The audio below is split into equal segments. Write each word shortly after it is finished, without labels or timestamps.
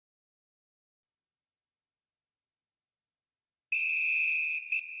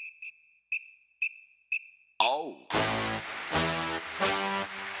Oh.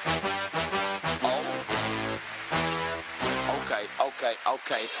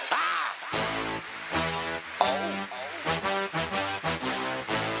 Okay. Ah! Oh.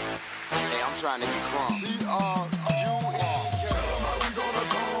 Hey, I'm trying to get crunk. C-R-U-E. Tell them how we gonna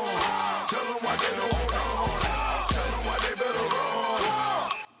come. Tell them why they don't come. Tell them why they better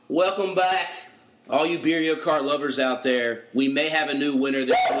run. Welcome back, all you Beer Kart lovers out there. We may have a new winner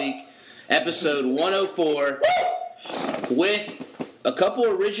this week. Episode 104 with a couple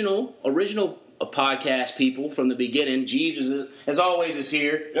original podcast people from the beginning. Jeebs, as always, is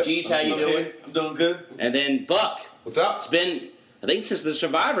here. Yep. Jeebs, how you doing? I'm doing good. And then Buch. What's up? It's been, I think, since the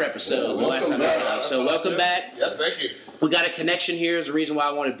Survivor episode. The last time we got out. So welcome back. Yes, thank you. We got a connection here. Is the reason why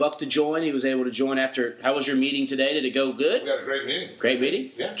I wanted Buch to join. He was able to join after. How was your meeting today? Did it go good? We had a great meeting. Great meeting?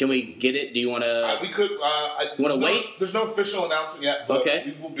 Yeah. Can we get it? Do you want to? We could. You want to wait? There's no official announcement yet, but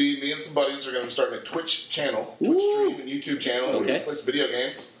Okay. we will be. Me and some buddies are going to be starting a Twitch channel, Twitch stream and YouTube channel. Okay. We play some video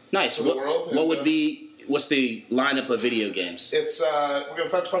games. Nice. For the world. What would be? What's the lineup of video games? It's we're going to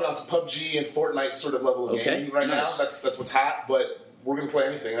focus probably on some PUBG and Fortnite sort of level of Okay, game right nice. now. That's what's hot, but we're going to play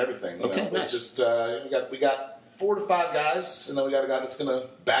anything and everything. You Okay, know? nice. Just we got 4 to 5 guys, and then we got a guy that's going to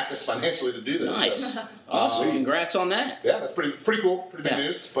back us financially to do this. Nice. So, Awesome. Congrats on that. yeah, that's pretty cool. Pretty big Yeah.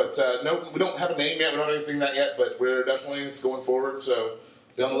 news. But no, we don't have a name yet. We don't have anything that yet. But we're definitely it's going forward. So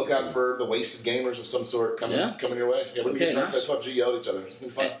be on the lookout for the wasted gamers of some sort coming your way. Yeah, we're Okay, gonna get nice. drunk, play PUBG, yell at each other. It's been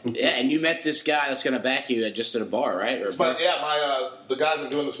fun. Yeah, and you met this guy that's going to back you just at a bar, right? Or The guys I'm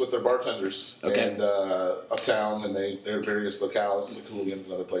doing this with, they're bartenders. Okay. And uptown, and they're at various locales, like Hooligans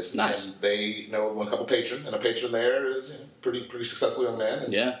and other places. Nice. And they know a couple patron, and a patron there is pretty successful young man.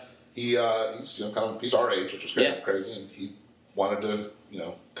 And Yeah. he's he's our age, which was Yeah. crazy, and he wanted to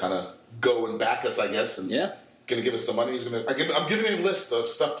kind of go and back us, I guess, and Yeah. gonna give us some money. I'm giving him a list of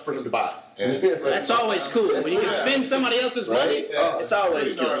stuff for him to buy. And That's always cool. When you can spend somebody else's money, Yeah, it's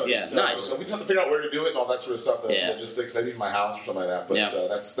always pretty good. gnarly. Yeah, So nice. we just have to figure out where to do it and all that sort of stuff. The Yeah. logistics, maybe my house or something like that. But Yeah.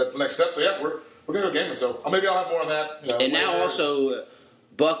 that's the next step. So yeah, we're gonna go gaming. So maybe I'll have more on that. And now later. also,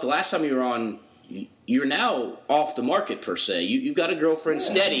 Buch, the last time you were on, you're now off the market per se. You've got a girlfriend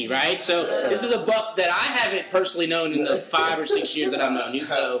steady, right? So this is a Buch that I haven't personally known in the 5 or 6 years that I've known you.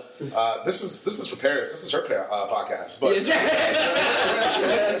 So this is for Paris. This is her podcast. But That's right.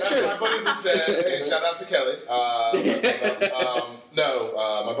 That's true. My buddies have said, hey, shout out to Kelly.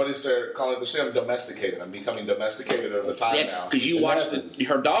 My buddies are calling it, they're saying I'm domesticated. I'm becoming domesticated over the time Yeah, now. because you watched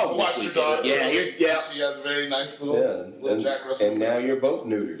her I dog watched this her weekend. dog. Yeah. She has a very nice little Jack Russell. And now you're both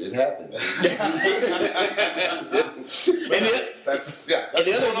neutered. It happens.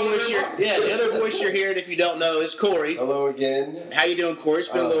 The other voice you're hearing, if you don't know, is Corey. Hello again. How you doing, Corey? It's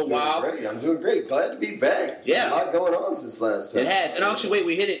been a little while. Great. I'm doing great. Glad to be back. Yeah. A lot going on since last time. It has. And actually,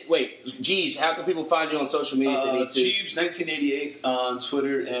 we hit it. Jeebs, how can people find you on social media if they need to? Jeebs 1988 on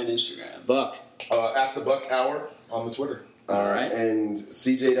Twitter and Instagram. Buch. At the Buch Hour on the Twitter. All right. And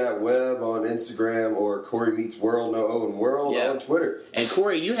CJ.web on Instagram or Corey Meets World, no O in World on Twitter. And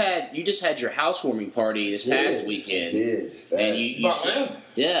Corey, you just had your housewarming party this past weekend. I did. And you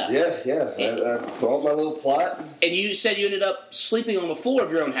Yeah. I brought my little plot. And you said you ended up sleeping on the floor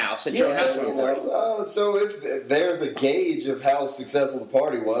of your own house at your housewarming party. So if there's a gauge of how successful the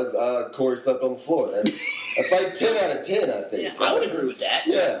party was, Corey slept on the floor. That's like 10 out of 10, I think. Yeah, I would agree with that.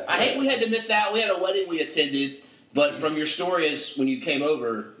 Yeah. I hate we had to miss out. We had a wedding we attended. But from your story is when you came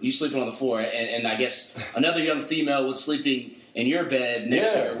over, you sleeping on the floor, and I guess another young female was sleeping in your bed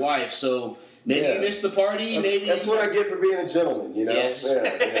next to your wife. So maybe you missed the party. That's what I get for being a gentleman, you know. Yes. Yeah.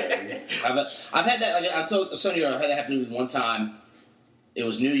 I've had that. Like I told Sonia, I've had that happen to me one time. It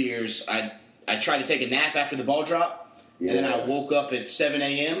was New Year's. I tried to take a nap after the ball drop, and then I woke up at 7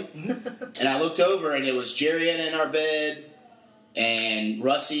 a.m. and I looked over, and it was Jerry Anna in our bed, and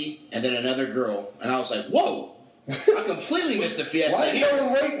Russie, and then another girl, and I was like, "Whoa." I completely missed the fiesta. Why did no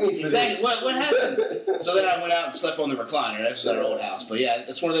one wake me for Exactly. this? What happened? So then I went out and slept on the recliner. That's at our old house. But yeah,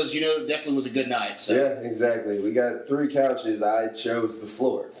 it's one of those, definitely was a good night. So. Yeah, exactly. We got 3 couches. I chose the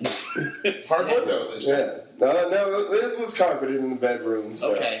floor. Hardwood, though. Yeah. No, it was carpeted in the bedroom.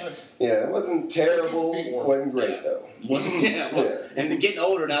 So. Okay. Yeah, it wasn't terrible. Wasn't great, though. And getting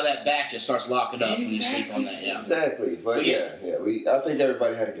older, now that back just starts locking up when you sleep on that. Yeah. Exactly. But I think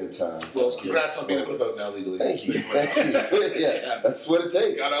everybody had a good time. Well, congrats on being able to vote now legally. Thank you. Yeah, that's what it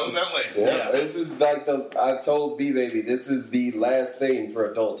takes. Gotta own that land. Yeah, this is like I've told B-Baby, this is the last thing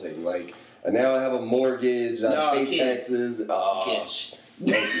for adulting. Like, now I have a mortgage, I pay taxes. Kids.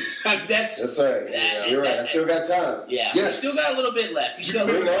 That's right. You're right. I still got time. Yeah. Yes. You still got a little bit left. You still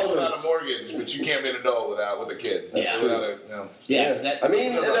can be an adult without a mortgage, but you can't be an adult with a kid. That's true. Yeah. I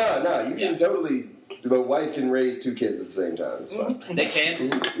mean, no, you can totally the wife can raise 2 kids at the same time. It's fine. They can.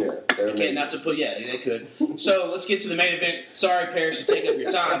 Yeah, They can. Not to put. Yeah, they could. So let's get to the main event. Sorry, Paris, to take up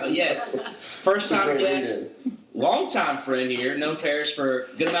your time, but yes, first time guest, long time friend here. Known Paris for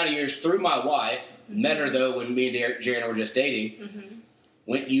a good amount of years through my wife. Met her though when me and Jaren were just dating.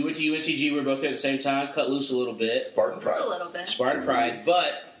 You went to UNCG. We were both there at the same time. Cut loose a little bit. Spartan Pride. Just a little bit. Spartan Pride,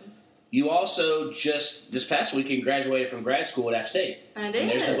 but. You also just this past weekend graduated from grad school at App State. I did. And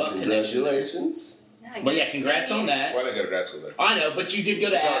there's the Buch connection. Congratulations. But yeah, congrats on that. Why did I go to grad school there? I know, but you did go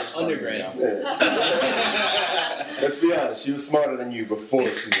to undergrad. Yeah. Let's be honest. She was smarter than you before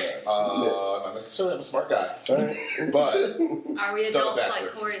she left. Not necessarily. I'm a smart guy. Right. But Are we adults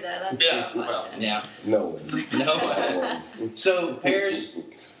like Corey, though? That's the question. Yeah. No. No. So, Paris,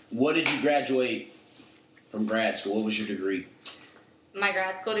 what did you graduate from grad school? What was your degree? My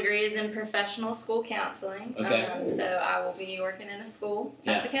grad school degree is in professional school counseling. Okay. So I will be working in a school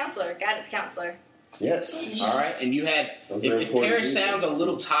as a counselor, guidance counselor. Yes. All right. And you had, if Paris sounds a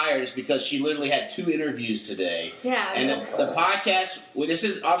little tired, it's because she literally had 2 interviews today. Yeah. And the podcast, well, this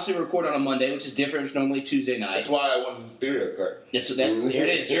is obviously recorded on a Monday, which is different. It's normally Tuesday night. that's why I won beer card. Yeah, so there it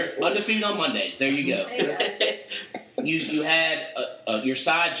is. You're undefeated on Mondays. There you go. You had your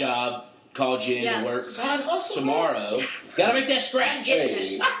side job called you in to work tomorrow. Gotta make that scratch.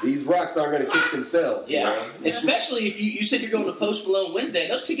 Hey, these rocks aren't going to kick themselves. Yeah. You know? Especially if you said you're going to Post Malone Wednesday,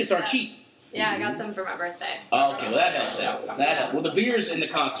 and those tickets aren't cheap. Yeah, I got them for my birthday. Oh, okay, well that helps out. Well, the beers in the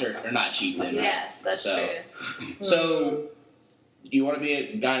concert are not cheap then, right? Yes, that's true. So, you want to be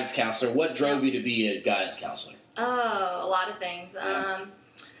a guidance counselor. What drove you to be a guidance counselor? Oh, a lot of things.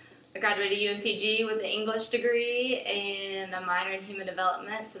 I graduated UNCG with an English degree and a minor in human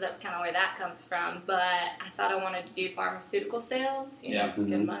development, so that's kind of where that comes from. But I thought I wanted to do pharmaceutical sales, you know,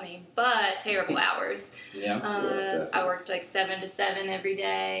 good money, but terrible hours. I worked like 7 to 7 every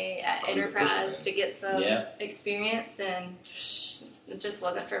day at Enterprise to get some experience, and it just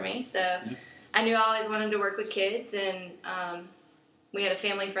wasn't for me. So I knew I always wanted to work with kids, and we had a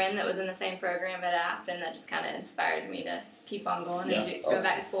family friend that was in the same program at App, and that just kind of inspired me to keep on going and go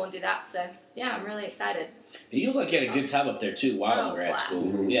back to school and do that. So, yeah, I'm really excited. You look like you had a good time up there, too, while in grad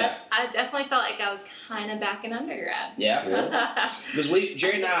school. Yeah. I definitely felt like I was kind of back in undergrad. Yeah. Because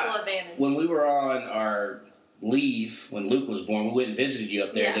Jerry and I, when we were on our leave, when Luke was born, we went and visited you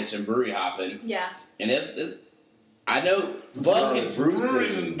up there and did some brewery hopping. Yeah. And I know Buch and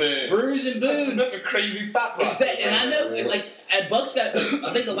Breweries and Boone. That's a crazy thought process. Exactly. And I know, like, at Buch's got,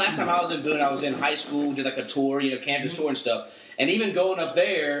 I think the last time I was in Boone, I was in high school, did like a tour, campus tour and stuff. And even going up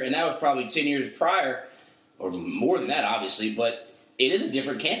there, and that was probably 10 years prior, or more than that, obviously, but it is a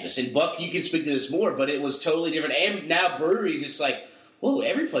different campus. And Buch, you can speak to this more, but it was totally different. And now breweries, it's like, whoa,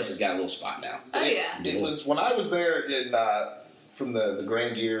 every place has ing got a little spot now. Oh, yeah. It was, when I was there in, from the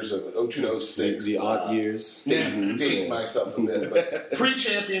grand years of 02 to 06. The odd years. Dating myself a bit. But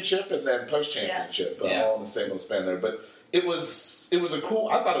pre-championship and then post-championship. All in the same little span there. But it was a cool,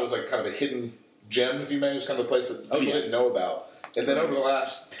 I thought it was like kind of a hidden gem, if you may. It was kind of a place that people didn't know about. And then over the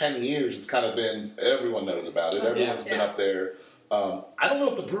last 10 years, it's kind of been, everyone knows about it. Everyone's been up there. I don't know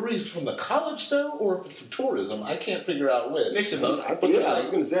if the brewery is from the college, though, or if it's from tourism. I can't figure out which. Mix of both. I was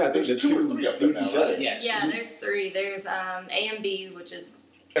going to say, I think there's 2 or 3 up there now, right? Yes. Yeah, there's 3. There's A&B, which is...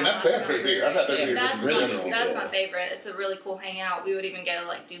 And they have great beer. I've had their beer. That's my favorite. It's a really cool hangout. We would even go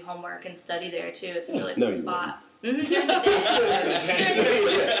to do homework and study there, too. It's a really cool spot. During the day.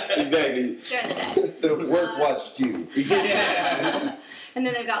 Exactly. During the day. The work watched you. And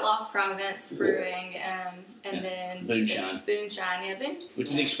then they've got Lost Province Brewing, and then Moonshine. Which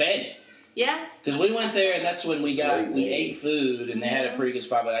is expanding. Yeah. Because we went there, and that's when we ate food, and they had a pretty good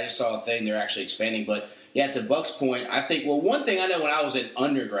spot, but I just saw a thing, they're actually expanding. But, yeah, to Buch's point, I think, one thing I know when I was in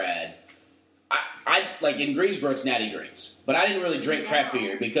undergrad, I like, in Greensboro, it's Natty Drinks. But I didn't really drink crap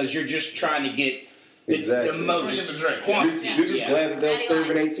beer, because you're just trying to get the most quantity. You're just glad that they'll serve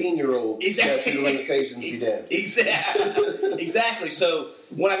an 18-year-old. Statute of limitations be damned. Exactly. So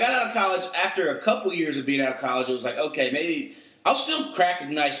when I got out of college, after a couple years of being out of college, it was like, okay, maybe I'll still crack a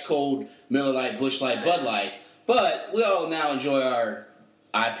nice cold Miller Lite, Busch Light, Bud Light, but we all now enjoy our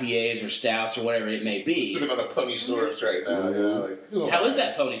IPAs or stouts or whatever it may be. Sitting on a Ponysaurus right now. How is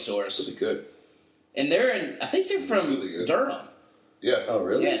that Ponysaurus? Pretty good. And I think they're from really Durham. Yeah. Oh,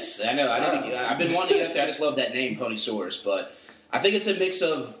 really? Yes, I know. I've been wanting to get up there. I just love that name, Ponysaurus. But I think it's a mix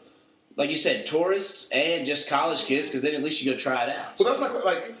of, like you said, tourists and just college kids, because then at least you go try it out. Well, that's my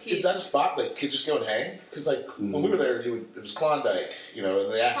question. Is that a spot that kids just go and hang? Because, when we were there, it was Klondike, in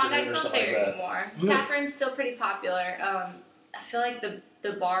the afternoon or something like that. Klondike's not there anymore. Taproom's still pretty popular. I feel like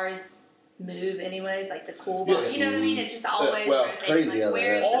the bars move anyways, like the cool bar. You know what I mean? It's just always it's crazy. Like,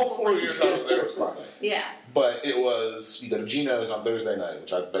 where all 4 years I was there was Prime Night. Yeah. But it was, you go to Geno's on Thursday night,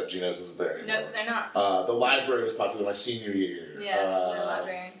 which I bet Geno's isn't there anymore. Nope, they're not. The library was popular my senior year. Yeah, the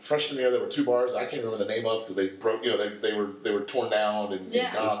library. Freshman year, there were 2 bars I can't remember the name of because they broke. They were torn down and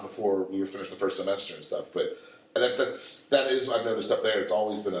gone before we were finished the first semester and stuff. But that is I've noticed up there. It's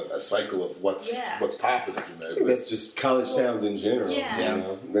always been a cycle of what's popping. If you know, I think that's just college towns in general. Yeah. You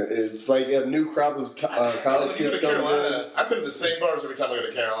know? It's like a new crop of college kids comes in. I've been to the same bars every time I go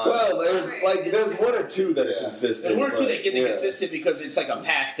to Carolina. Well, there's 1 or 2 that are consistent. There's 1 or 2 that get consistent because it's like a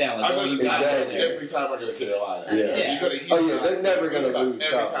pass down. Like, every time I go to Carolina. Yeah. You go to Houston, they're never going to lose.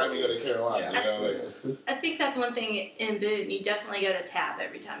 Every time you go to Carolina, you know, I think that's one thing in Boone. You definitely go to Tap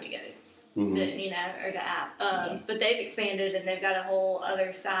every time you go to Boone, you know, or to App. But they've expanded and they've got a whole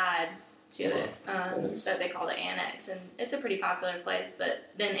other side to it that they call the Annex, and it's a pretty popular place. But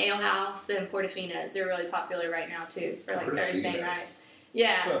then Ale House and Portofino's are really popular right now too for like Thursday night.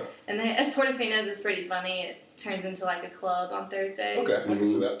 Yeah, and Portofino's is pretty funny. It turns into like a club on Thursdays. Okay, I can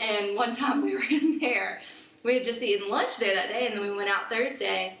see that. And one time we were in there, we had just eaten lunch there that day, and then we went out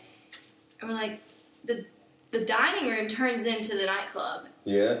Thursday, and we're like, the dining room turns into the nightclub.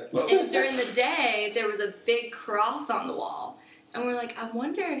 Yeah. And during the day, there was a big cross on the wall. And we're like, I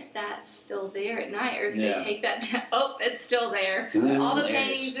wonder if that's still there at night, or if they take that down. Oh, it's still there. All the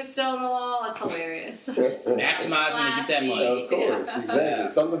paintings are still on the wall. It's hilarious. Maximizing to get that money. Of course,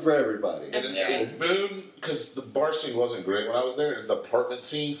 exactly. Something for everybody. And in Boone, because the bar scene wasn't great when I was there, is the apartment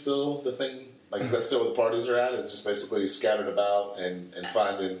scene still the thing? Like, is that still where the parties are at? It's just basically scattered about and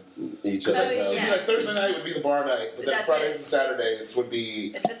finding each other's house. Like Thursday night would be the bar night, but then Fridays and Saturdays would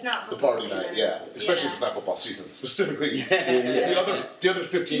be if it's not the party night. Yeah, especially if it's not football season, specifically. The other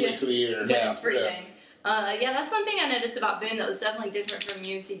 15 weeks of the year. Yeah, it's freezing. That's one thing I noticed about Boone that was definitely different from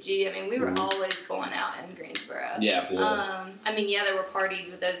UNCG. I mean, we were always going out in Greensboro. Yeah. There were parties,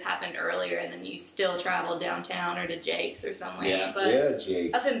 but those happened earlier, and then you still traveled downtown or to Jake's or somewhere. Yeah, but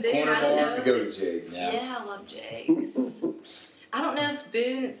Jake's. Up in Boone, I used to go to Jake's. Yeah, I love Jake's. I don't know if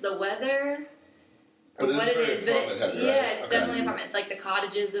Boone, it's the weather or what it is, but it's definitely apartment. Like the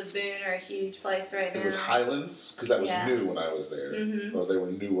cottages of Boone are a huge place right now. It was Highlands because that was new when I was there. Or they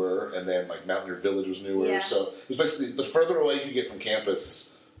were newer, and then like Mountaineer Village was newer. Yeah. So it was basically the further away you could get from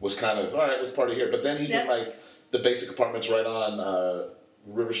campus was kind of all right. Let's party here. But then even like the basic apartments right on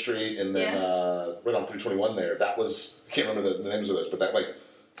River Street, and then right on 321 there. That was I can't remember the names of those, but that like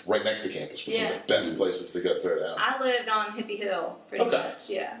right next to campus was one of the best places to go throw down. I lived on Hippie Hill pretty much.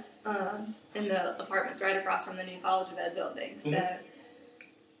 Yeah. In the apartments right across from the new College of Ed building. So,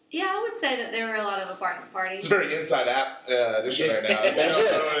 I would say that there were a lot of apartment parties. It's a very inside app edition right now. You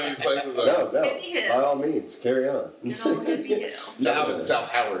know, these places are no, by all means, carry on. Good old Hippie Hill. South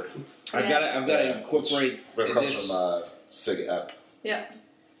Howard. I've got to incorporate right across from SIG app. Yeah.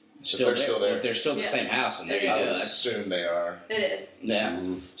 They're still there. They're still the same house, and there you go. I assume they are. It is. Yeah.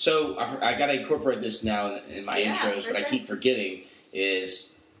 So I got to incorporate this now in my intros, but I keep forgetting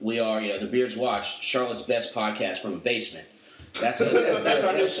is we are, the Beards Watch, Charlotte's best podcast from a basement. That's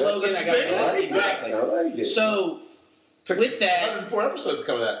our new slogan. I got it exactly. I like it. So with that, 104 episodes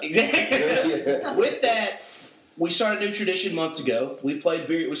coming out. Exactly. With that, we started a new tradition months ago. We played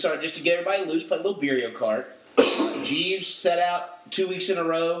beer. We started just to get everybody loose. Played a little Beerio Kart. Jeebs set out 2 weeks in a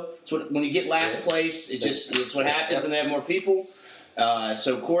row. So when you get last place, it's what happens, and they have more people.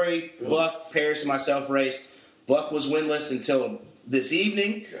 So Corey, Buch, Paris, and myself raced. Buch was winless until this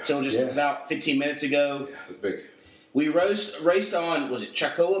evening, until just about 15 minutes ago. Yeah, it was big. We raced on, was it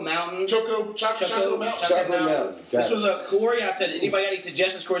Chocoa Mountain? Choco Mountain. This was a Corey. I said, anybody got any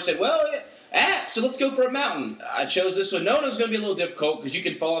suggestions? Corey said, so let's go for a mountain. I chose this one. Knowing it was going to be a little difficult because you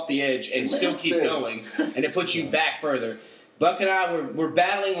can fall off the edge and still keep going, and it puts you back further. Buck and I were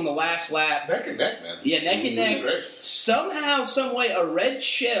battling on the last lap. Neck and neck, man. Yeah, neck and neck. Race. Somehow, some way, a red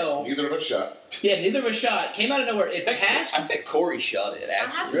shell. Neither of us shot. Yeah, neither of us shot. Came out of nowhere. It passed. I think Corey shot it,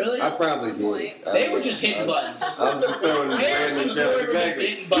 actually. Really? I probably did. They were just hitting buttons. I was just throwing in random shells.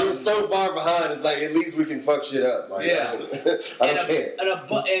 Exactly. We were so far behind, it's like, at least we can fuck shit up. Like, yeah. I don't care.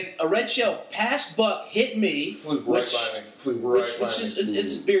 And a red shell passed Buck, hit me. Flew right by me. Which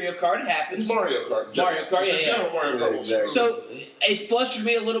is Beerio Kart. It happens. Mario Kart. Mario Kart, General Mario Kart. Exactly. So it flustered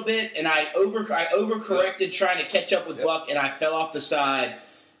me a little bit, and I overcorrected trying to catch up with Buck, and I fell off the side.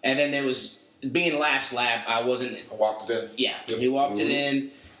 And then there was, being last lap, I walked it in. Yeah, he walked it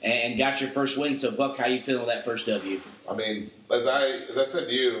in and got your first win. So, Buck, how you feeling with that first W? I mean, as I said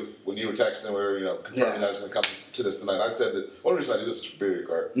to you when you were texting, we were confirming I was going to come to this tonight. I said that one reason I do this is for Beerio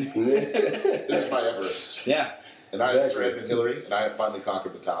Kart. It is my Everest. Yeah. And I am Sir Edmund Hillary, and I have finally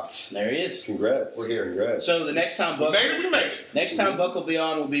conquered the top. There he is. Congrats. We're here. Congrats. So the next time Buck... We made it. Next time Buck will be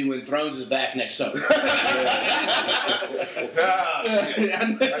on will be when Thrones is back next summer. I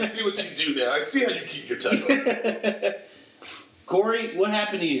see what you do there. I see how you keep your title. Corey, what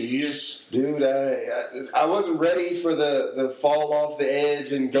happened to you? You just... Dude, I wasn't ready for the fall off the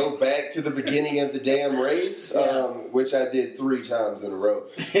edge and go back to the beginning of the damn race, which I did 3 times in a row.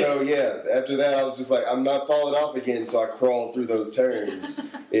 So, yeah, after that, I was just like, I'm not falling off again, so I crawled through those turns.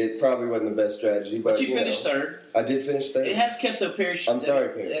 It probably wasn't the best strategy. But you finished third. I did finish third. It has kept the Paris... I'm sorry,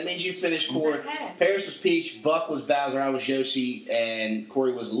 Paris. That means you finished 4th. Okay. Paris was Peach, Buck was Bowser, I was Yoshi, and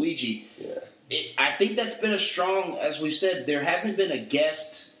Corey was Luigi. Yeah. I think that's been a strong, as we've said, there hasn't been a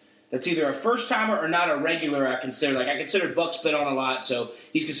guest that's either a first-timer or not a regular, I consider. Like, I consider Buck's been on a lot, so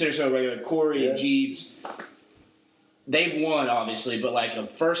he's considered so regular. Corey and Jeebs, they've won, obviously, but, like, a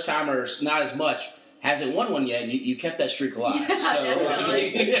first-timer, not as much, hasn't won one yet, and you kept that streak alive. Yeah, so,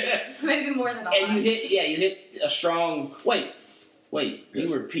 definitely. Maybe more than a lot. And you hit a strong, wait, you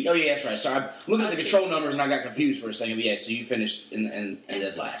were oh yeah, that's right. Sorry, I'm looking at the control numbers and I got confused for a second. But yeah, so you finished in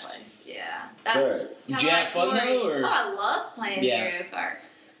dead last. Place. Yeah. Sorry. Did you have fun though? Or? Oh, I love playing Mario Kart.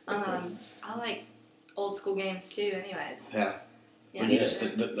 I like old school games too. Anyways. Yeah. When you just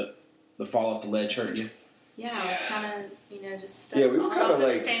the fall off the ledge hurt you. Yeah, I was kind of, just stuck we were kind of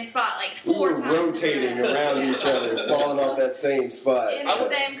like the same spot, like 4 times. We were rotating around each other, falling off that same spot. In the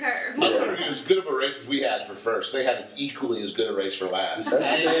same curve. I would argue as good of a race as we had for first, they had an equally as good a race for last. That's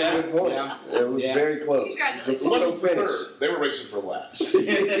a good point. Yeah. It was very close. So it wasn't for third. They were racing for last.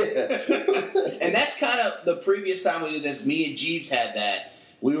 And that's kind of the previous time we did this. Me and Jeebs had that.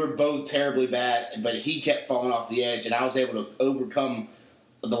 We were both terribly bad, but he kept falling off the edge, and I was able to overcome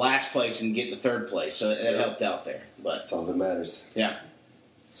the last place and get the third place, so it helped out there. But that's all that matters. Yeah,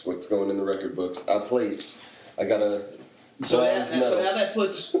 it's what's going in the record books. I placed. I got a. So now that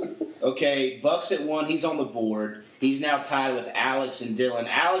puts Buck's at 1. He's on the board. He's now tied with Alex and Dylan.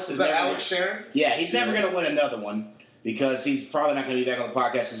 Alex is that Alex Sharon? Yeah, he's never going to win another one because he's probably not going to be back on the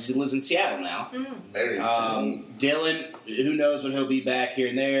podcast because he lives in Seattle now. Dylan, who knows when he'll be back here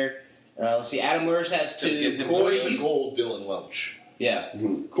and there. Let's see. Adam Lewis has 2. Corey Gold, Dylan Welch. Yeah.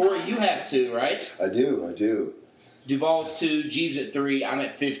 Mm-hmm. Corey, you have 2, right? I do. Duval's 2, Jeebs at 3, I'm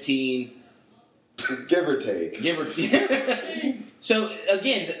at 15. Give or take. So,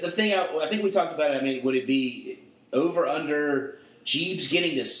 again, the thing, I think we talked about it, I mean, would it be over, under Jeebs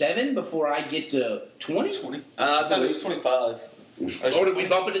getting to 7 before I get to 20? 20. I thought it was 25. Or did we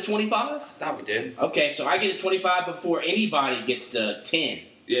bump it to 25? No, we did. Okay, so I get to 25 before anybody gets to 10.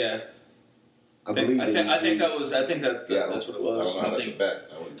 Yeah. I think that's what it was. I don't know how that's a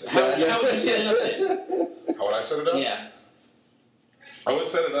bet. How would you set it up then? How would I set it up? Yeah. I would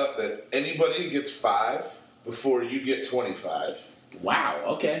set it up that anybody gets 5 before you get 25. Wow.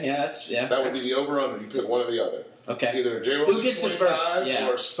 Okay. Yeah. That would be the over/under. You pick one or the other. Okay. Either J-Roll who gets 25 the first?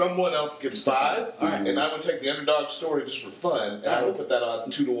 or someone else gets 5. All right. And I would take the underdog story just for fun, and I would put that odds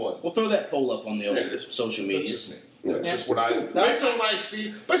 2-1. We'll throw that poll up on the old social media. That's just me. That's just what based on what I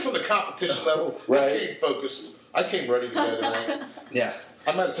see, based on the competition level, I came focused. I came ready to go tonight. Yeah.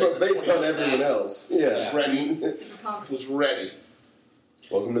 I'm not so based on everyone else. Yeah. Was ready.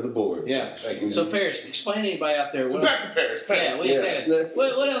 Welcome to the board. Yeah. So Paris, explain to anybody out there. So back to Paris.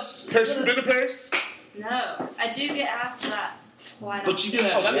 What else? Paris, you been to Paris? No. I do get asked that. But you do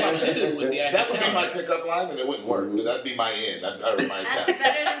have with the that would be my pickup line, and it wouldn't work. But that'd be my end. Or my That's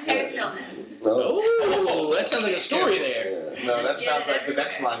better than Paris Hilton. Oh, that sounds like a story there. Yeah. No, that sounds like the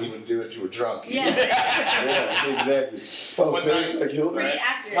next line you would do if you were drunk. Yeah. Exactly. Oh, Paris like Hilton. Pretty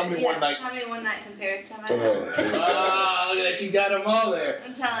accurate. How many one nights in Paris have I had? Look at that. You got them all there.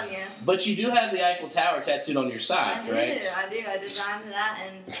 I'm telling you. But you do have the Eiffel Tower tattooed on your side, right? I do. I designed that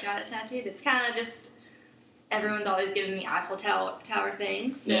and got it tattooed. It's kind of just... Everyone's always giving me Eiffel Tower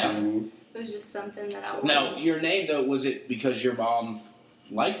things. So it was just something that I wanted. Now, your name, though, was it because your mom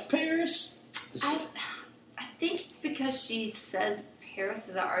liked Paris? I think it's because she says Paris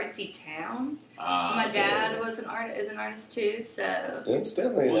is an artsy town. My dad is an artist too, so... It's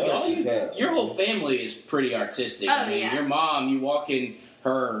definitely an artsy town. Your whole family is pretty artistic. Oh, yeah. Your mom, you walk in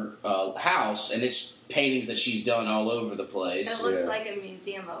her house, and it's paintings that she's done all over the place. It looks like a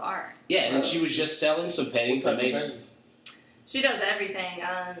museum of art. Yeah, and then she was just selling some paintings. She does everything.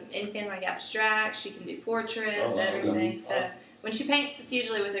 Anything like abstract. She can do portraits, everything. So when she paints, it's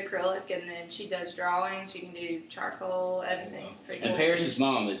usually with acrylic, and then she does drawings. She can do charcoal, everything. It's pretty cool. And Paris's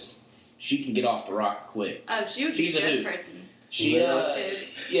mom she can get off the rock quick. Oh, she would be a good person.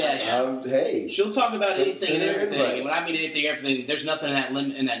 Yeah. Hey. She'll talk about anything and everything. Everybody. And when I mean anything and everything, there's nothing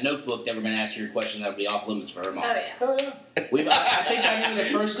in that notebook that we're going to ask you a question that would be off limits for her mom. Oh, yeah. Oh, yeah. I think I remember the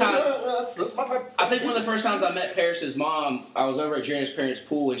first time. That's my type. I think one of the first times I met Paris's mom, I was over at Jerry and his parents'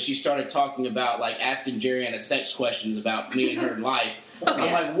 pool, and she started talking about like asking Jerry Anna sex questions about me and her life.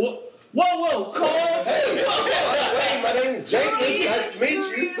 I'm like, what? Whoa, Cole! Hey, my name's Jenkins. Nice to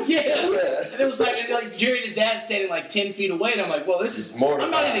meet you. Yeah. And it was like Jerry and his dad standing like 10 feet away, and I'm like, well, this is.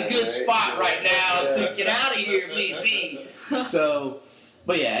 I'm not in a good spot right now to get out of here, if need be. So,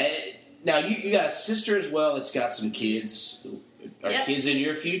 but yeah. Now, you got a sister as well that's got some kids. Are kids in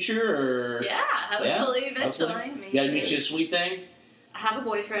your future? Or Yeah, hopefully, eventually. I mean, you got to meet you a sweet thing? I have a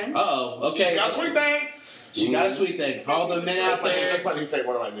boyfriend. Uh-oh, okay. She got a sweet thing. She got a sweet thing. All the men out there. That's my new thing.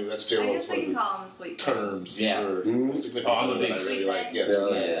 What do I do? That's I JLo's guess we can call him sweet thing. terms. Yeah. For significant I'm a other big that I really sweet like. thing. Yes.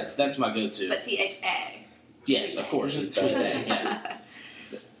 Yeah, that's my go-to. But THA. Yes, of course. Sweet thing, yeah.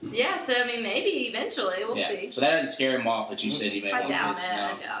 Yeah, so I mean, maybe eventually we'll Yeah. see. So that didn't scare him off that you said you may I want doubt kids. it. No.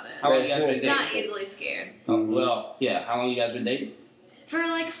 I doubt it. How long you guys been dating? Not easily scared. Well, yeah. How long you guys been dating? For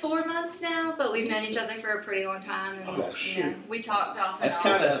like 4 months now, but we've known each other for a pretty long time, and you know, we talked off and That's on.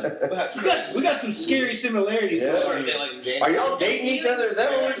 kind of. We got some scary similarities. Yeah. going Started on. dating like in January. Are y'all dating each other? Is that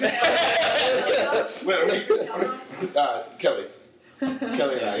what we're just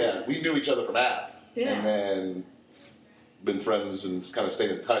Kelly and I, yeah, we knew each other from app, Yeah. and then been friends and kind of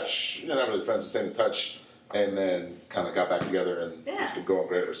stayed in touch. Not really friends, but stayed in touch, and then kind of got back together, and it's been going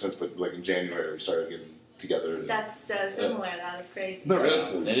great ever since. But like in January, we started getting together. And, That's so similar. That is crazy. no,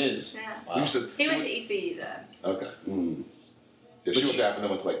 really. It is. Yeah. Wow. We used to, He went to ECU though. okay. Mm. Yeah, she went to app and then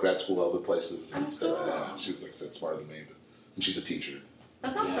went to like grad school, other places. And Oh, stuff. cool. Yeah, she was like I said, smarter than me, and she's a teacher.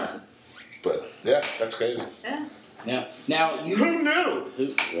 That's awesome. But yeah, that's crazy. Yeah. Yeah. Now you. Who knew?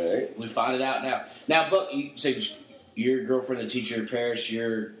 Right. We find it out now. Now, Buck, you said your girlfriend, a teacher at Paris.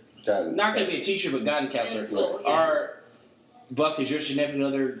 You're not going to be a teacher, but guidance counselor. In school, yeah. Buck, is your significant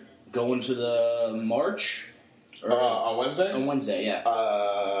other going to the march? Or, On Wednesday? on Wednesday, yeah.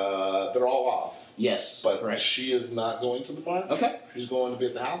 They're all off. Yes, But correct. she is not going to the march. Okay, She's going to be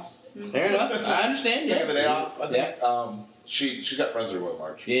at the house. fair enough. I understand. Taking the Yeah, day off, I think. She's got friends that are going to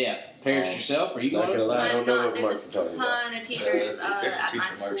march. yeah. Paris yourself? Are you Not going? gonna lie, I don't know what There's Mark a is talking about. ton of teachers There's a at my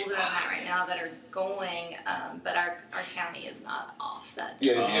teacher school march. that I'm at right now that are going, but our county is not off that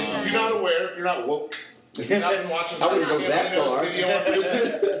day. Yeah, if you're not aware, if you're not woke, if you've not been watching, I wouldn't go that far.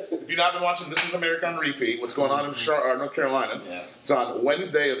 If you've not been watching This Is America on repeat, what's going on in North Carolina? Yeah. It's on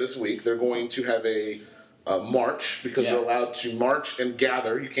Wednesday of this week. They're going to have a march because Yeah. they're allowed to march and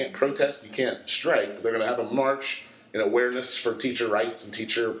gather. You can't protest, you can't strike, but they're going to have a march in awareness for teacher rights and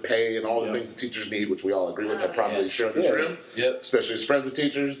teacher pay and all the Yeah. things that teachers need, which we all agree with. I probably Yes. share in this Yeah. room. Yep. Especially as friends of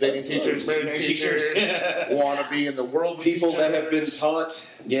teachers, dating Absolutely. teachers, married Married teachers, teachers. want to be in the world with People teachers. that have been taught.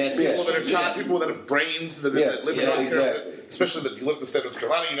 Yes. People that are yes. taught, people that have brains that, Yes, that live in yeah, North Carolina, exactly. especially that you look at the state of North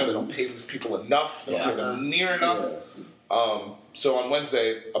Carolina, you know they don't pay these people enough, they don't pay them near enough. So on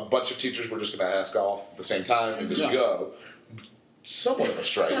Wednesday, a bunch of teachers were just going to ask off at the same time and just Yeah. go. Somewhat of a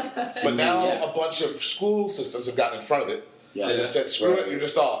strike, but now Yeah. a bunch of school systems have gotten in front of it. Yeah. And have said, "Screw it, Right. you're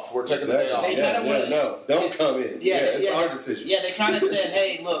just off. We're taking the day off." They Yeah, kinda yeah, went- no, don't come in. Yeah, it's our decision. Yeah, they kind of said,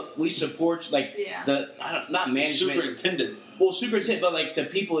 "Hey, look, we support like Yeah. not management, Superintendent. well, superintendent, but like the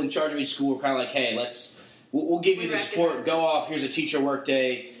people in charge of each school were kind of like, hey, we'll give you We the support. recognize Go off. Here's a teacher work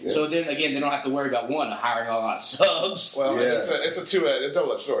day. Yeah. So then again, they don't have to worry about hiring a lot of subs. Well, Yeah. it's a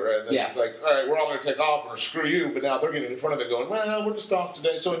double-edged sword, right? And it's like, all right, we're all going to take off or screw you, but now they're getting in front of it going, well, we're just off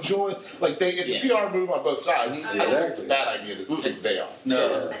today, so enjoy. Like, it's Yes. a PR move on both sides. I don't think it's a Exactly. bad idea to take the day off. No.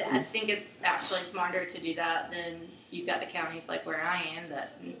 So, But I think it's actually smarter to do that than you've got the counties like where I am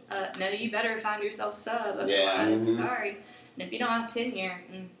that no, you better find yourself a sub. Otherwise, Yeah. Mhm. sorry. And if you don't have tenure,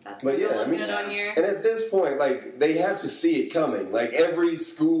 that's But not yeah, gonna I look mean, good on your. And at this point, like, they have to see it coming. Like, every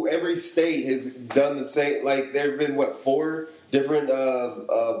school, every state has done the same. Like, there have been, 4 different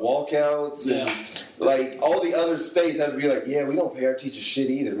walkouts? And, like, all the other states have to be like, yeah, we don't pay our teachers shit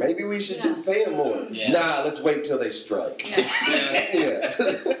either. Maybe we should just pay them more. Yeah. Nah, let's wait till they strike. Yeah.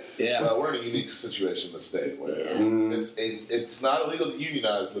 Yeah. Yeah. well, we're in a unique situation in the state where Yeah. it's not illegal to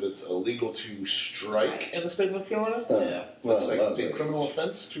unionize, but it's illegal to strike in the state of North Carolina. Yeah. Well, It's like it's a criminal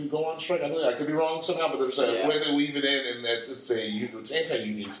offense to go on strike. I could be wrong somehow, but there's a Yeah. way they weave it in that it's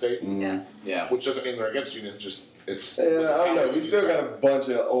anti-union state, Yeah. Yeah. which doesn't mean they're against unions. Just it's. Yeah, I don't know. We still got a bunch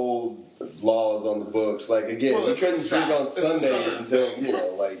of old laws on the books. Like, again, Well, we it's couldn't the drink South. on It's the Sundays South.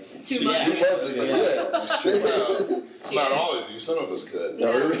 until, like, 2 Yeah. months. 2 months ago. Yeah. Not all of you. Some of us could. Yeah,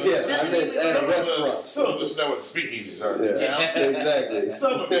 I meant at a Some restaurant. of us know what speakeasies are in this Yeah, town. exactly.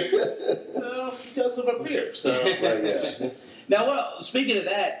 Some of you, because of up here. So Right, yeah. Now, speaking of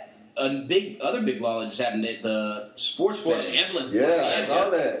that, other big law that just happened at the sports gambling. Yeah, I saw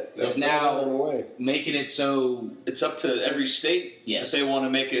that. It's now making it so it's up to every state if they want to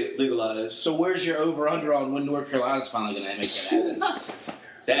make it legalized. So where's your over-under on when North Carolina's finally going to make that happen?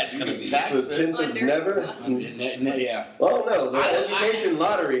 That's going to be taxed. It's a 10th of never? Yeah. Oh, no. The education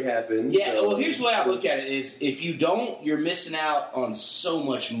lottery happened. Yeah, so. well, here's the way I look at it is if you don't, you're missing out on so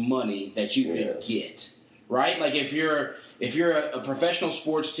much money that you could get. Right? Like if you're a professional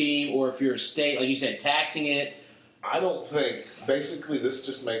sports team or if you're a state, like you said, taxing it. I don't think, basically this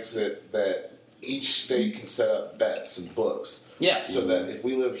just makes it that each state can set up bets and books. Yeah. So that if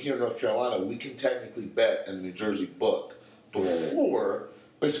we live here in North Carolina, we can technically bet in the New Jersey book. Before,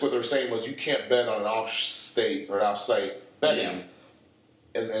 basically what they were saying was you can't bet on an off-state or off-site betting.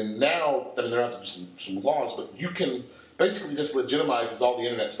 Yeah. And now, I mean, there have to be some laws, but you can basically just legitimizes all the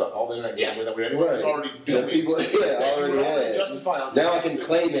internet stuff, all the internet gambling that everyone's already doing. People, already had. Justify now I can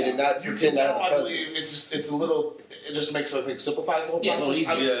claim it and not pretend I have a cousin. It just makes, I think, simplifies the whole process.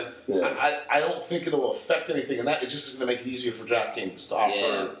 I don't think it'll affect anything in that. It's just going to make it easier for DraftKings to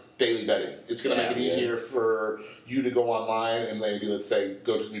offer daily betting. It's going to make it easier for you to go online and maybe, let's say,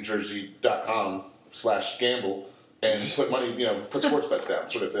 go to newjersey.com/gamble and put money, put sports bets down,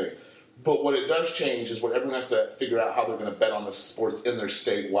 sort of thing. But what it does change is what everyone has to figure out how they're going to bet on the sports in their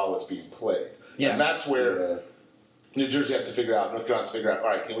state while it's being played. Yeah. And that's where New Jersey has to figure out, North Carolina has to figure out, all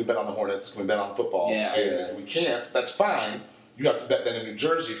right, can we bet on the Hornets? Can we bet on football? Yeah. And if we can't, that's fine. You have to bet then in New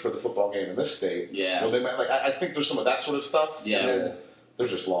Jersey for the football game in this state. Yeah. Well, they might, I think there's some of that sort of stuff. Yeah. And then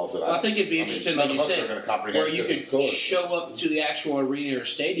there's just laws that I think it'd be interesting, like you said, where you could could show up to the actual arena or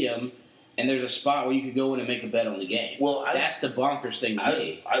stadium and there's a spot where you could go in and make a bet on the game. Well, that's the bonkers thing to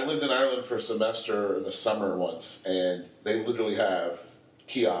me. I lived in Ireland for a semester in the summer once, and they literally have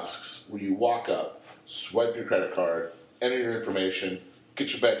kiosks where you walk up, swipe your credit card, enter your information,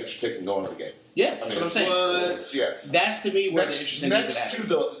 get your bet, get your ticket, and go on to the game. Yeah, that's what I'm saying. Yes. That's to me where the interesting thing is.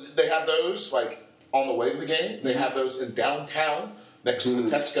 They have those like on the way to the game. They have those in downtown next to the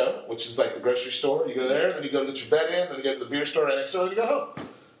Tesco, which is like the grocery store. You go there, and then you go to get your bet in, then you go to the beer store right next door, and then you go home.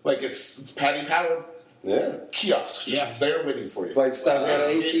 Like it's Patty Power kiosks just there waiting for you. It's like stopping at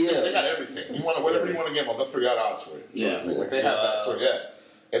an ATM. They got everything. You want whatever you want to gamble, they'll figure out odds for you. Like they have that sort of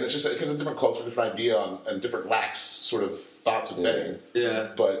and it's just because it's a different culture, different idea and different lax sort of thoughts of betting.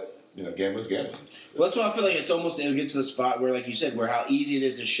 Yeah, but gambling's gambling. Well, that's why I feel like it'll get to the spot where, like you said, where how easy it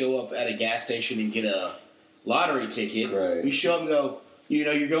is to show up at a gas station and get a lottery ticket. Right. You show up and go,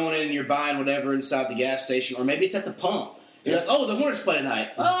 you're going in and you're buying whatever inside the gas station, or maybe it's at the pump. You're like, oh, the Hornets play tonight.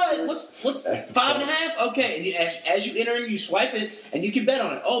 What's 5.5? Okay, and as you enter in, you swipe it, and you can bet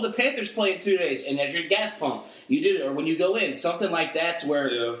on it. Oh, the Panthers play in 2 days, and at your gas pump, you do it. Or when you go in, something like that to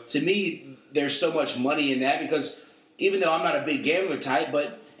where, to me, there's so much money in that because even though I'm not a big gambler type,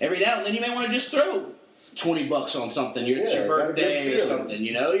 but every now and then you may want to just throw $20 on something. It's your birthday or something,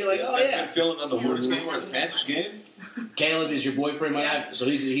 You're like, oh, yeah. Feeling on the Hornets game or the Panthers game? Caleb is your boyfriend, so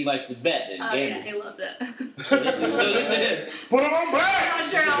he likes to bet and gamble. Yeah, he loves it. So this is put him on blast. I'm not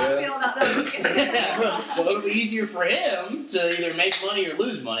sure how I feel about that. So it'll be easier for him to either make money or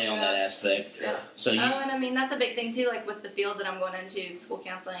lose money on that aspect. Yeah. So and I mean that's a big thing too. Like with the field that I'm going into, school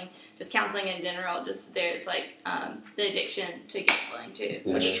counseling, just counseling in general. Just there's like the addiction to gambling too.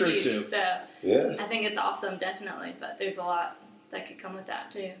 Yeah. That's true huge. too. So I think it's awesome, definitely. But there's a lot that could come with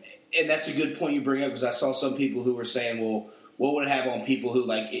that too. And that's a good point you bring up because I saw some people who were saying, well, what would it have on people who,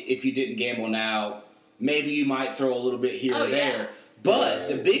 like, if you didn't gamble now, maybe you might throw a little bit here or there. But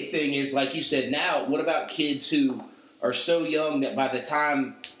the big thing is, like you said, now, what about kids who are so young that by the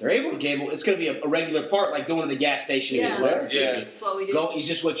time they're able to gamble, it's going to be a regular part, like going to the gas station and getting That's what we do. It's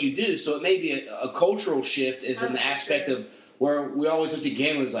just what you do. So it may be a cultural shift is an aspect of where we always looked at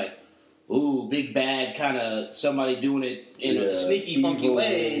gambling as like, ooh, big bad kind of somebody doing it in a sneaky, funky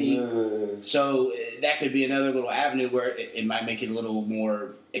way. So that could be another little avenue where it might make it a little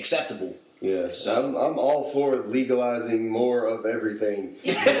more acceptable. Yeah, so I'm all for legalizing more of everything.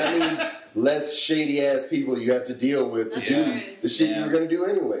 That means less shady ass people you have to deal with to do the shit you were going to do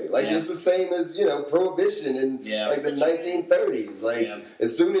anyway. Like it's the same as prohibition in like the 1930s. Like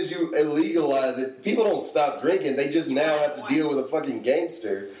as soon as you illegalize it, people don't stop drinking. They just now have to deal with a fucking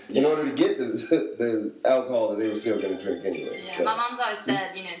gangster in order to get the alcohol that they were still going to drink anyway. Yeah, my mom's always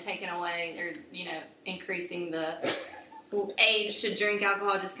said taking away or increasing the age to drink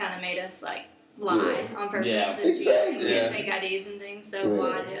alcohol just kind of made us like lie on purpose and fake IDs and things. So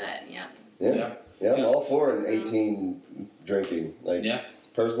why do it? Yeah, I'm all for an 18 drinking. Like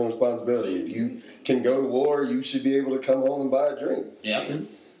personal responsibility. If you can go to war, you should be able to come home and buy a drink. Yeah.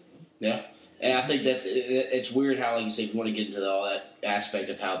 And I think it's weird how, like you say, you want to get into all that aspect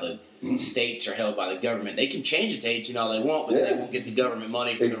of how the states are held by the government. They can change it to 18 all they want, but they won't get the government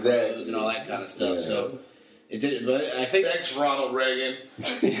money for the roads and all that kind of stuff. Yeah. So, but I think thanks, Ronald Reagan.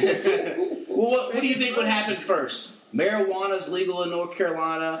 Well, what do you think would happen first? Marijuana's legal in North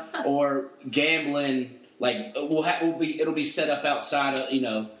Carolina, or gambling? Like, it'll be set up outside of, you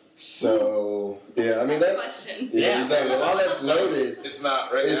know. So, yeah, I mean, that question. Yeah, exactly. All that's loaded. It's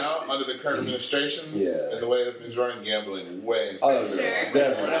not right now under the current administrations and the way it's running, gambling way.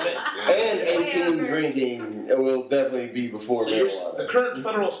 Definitely. And 18 drinking will definitely be before marijuana. The current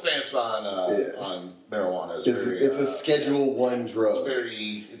federal stance on marijuana is it's a Schedule 1 drug.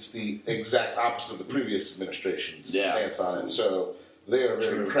 It's the exact opposite of the previous administration's stance on it. So. They are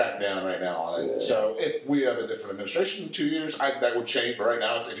really cracked down right now on it. Yeah. So if we have a different administration in 2 years, that would change. But right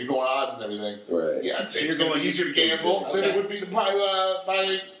now, if you're going odds and everything, it's going to be easier to gamble than it would be to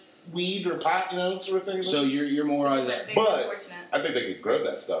buy weed or pot, sort of thing. So you're more on that. But I think they could grow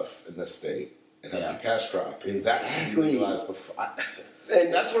that stuff in this state and have a cash crop. Exactly. That can be utilized before.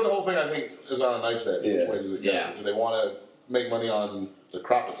 And that's where the whole thing, I think, is on a knife's edge. Which way does it go? Do they want to make money on the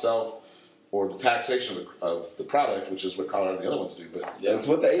crop itself? Or the taxation of the product, which is what Colorado and the other ones do. But that's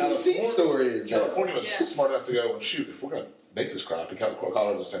what the ABC story is. California was smart enough to go, shoot, if we're going to make this crop, and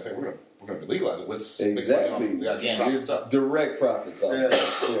Colorado does the same thing, we're going to legalize it. Let's make money off the profits up. Direct profits off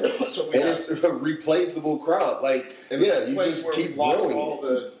So and it's a replaceable crop. Like, you just keep growing. All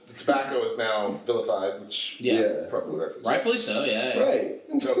the tobacco is now vilified, which probably rightfully so. Right.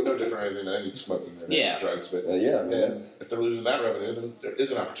 No different than any smoking or drugs. But if they're losing that revenue, then there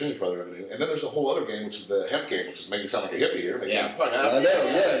is an opportunity for other revenue. And then there's a whole other game, which is the hemp game, which is making me sound like a hippie here. I know.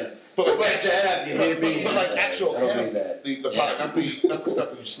 But like hippie. But like actual hemp, the product, not the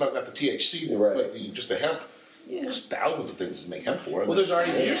stuff that you smoke, not the THC, but just the hemp. There's thousands of things to make hemp for. Well, there's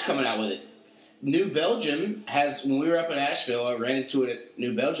already beers coming out with it. New Belgium has, when we were up in Asheville, I ran into it at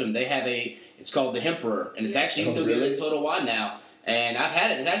New Belgium. They have it's called the Hemperor, and it's actually, you can go get it Total Wine now. And I've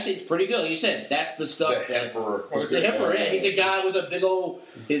had it. It's pretty good. Like you said, that's the stuff. The Emperor. It's the Emperor. Yeah. He's a guy with a big old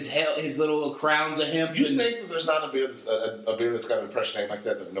his little crowns of hemp. You think that there's not a beer that's got a fresh name like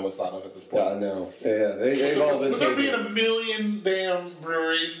that no one's thought of at this point? Yeah, I know. Yeah, they've all been. There being a million damn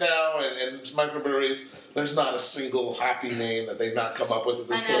breweries now and microbreweries, there's not a single happy name that they've not come up with at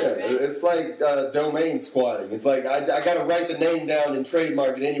this point. Yeah, it's like domain squatting. It's like I got to write the name down and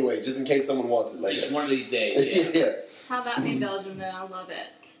trademark it anyway, just in case someone wants it. Just one of these days. Yeah. How about New Belgium, though? I love it.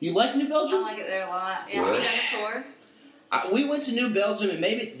 You like New Belgium? I like it there a lot. Yeah, have you done a tour? We went to New Belgium, and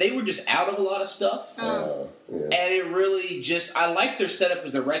maybe they were just out of a lot of stuff. And it really I like their setup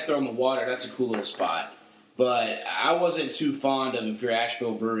because they're right there on the water. That's a cool little spot. But I wasn't too fond of if you're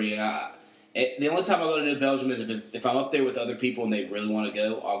Asheville Brewery. And the only time I go to New Belgium is if I'm up there with other people and they really want to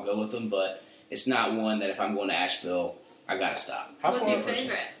go, I'll go with them. But it's not one that if I'm going to Asheville, I got to stop. What's your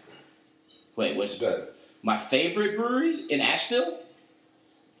favorite? Wait, what's good? My favorite brewery in Asheville?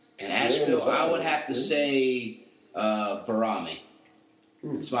 I would have to say Barami.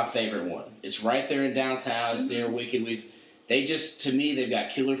 It's my favorite one. It's right there in downtown. It's near Wicked Weeks. They just, to me, they've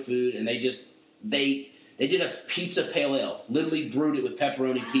got killer food, and they did a pizza pale ale. Literally brewed it with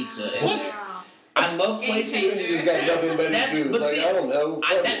pepperoni pizza. What? I love places. You just got nothing better to do. I don't know.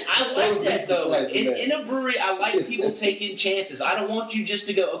 I like that, though. In a brewery, I like people taking chances. I don't want you just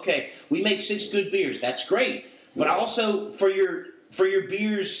to go, okay, we make 6 good beers. That's great. But also, for your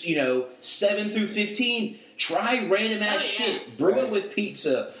beers, 7 through 15, try random-ass shit. Brew it with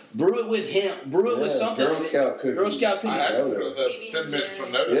pizza. Brew it with hemp. Brew it with something. Girl Scout cookies. I had some the Thin Mint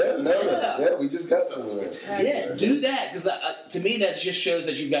from Notice. Yeah, we just got some of that. Yeah, do that. Because to me, that just shows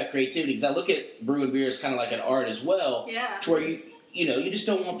that you've got creativity. Because I look at brewing beer as kind of like an art as well. Yeah. To where you just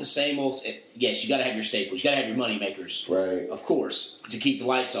don't want the same old... Yes, you got to have your staples. You got to have your money makers. Right. Of course, to keep the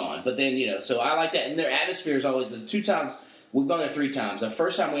lights on. But then, so I like that. And their atmosphere is always the 2 times... We've gone there 3 times. The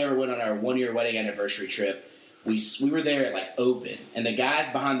first time we ever went on our 1-year wedding anniversary trip, we were there at open, and the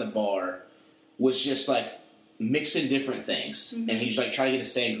guy behind the bar was just mixing different things, and he was trying to get a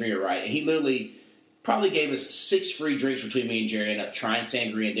sangria right, and he literally probably gave us 6 free drinks between me and Jerry, and trying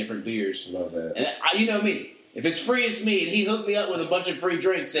sangria and different beers. Love that. And you know me, if it's free, it's me, and he hooked me up with a bunch of free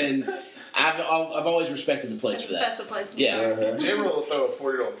drinks, and I've always respected the place for that. Special place. Yeah. J-Roll will throw a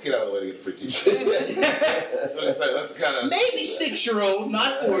 4-year-old kid out of the way to get a free t-shirt. That's kind of... Maybe 6-year-old,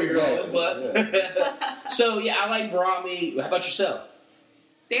 not 4-year-old, but... So, yeah, I like Barami. How about yourself?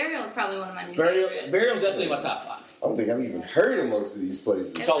 Burial is probably one of my new favorites. Burial's definitely my top 5. I don't think I've even heard of most of these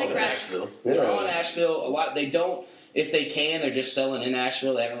places. It's all in Asheville. Yeah. They're all in Asheville. A lot. They don't... If they can, they're just selling in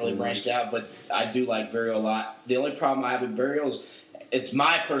Asheville. They haven't really branched out, but I do like Burial a lot. The only problem I have with Burial is... it's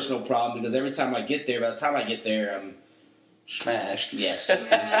my personal problem because every time I get there, by the time I get there, I'm smashed. Yes.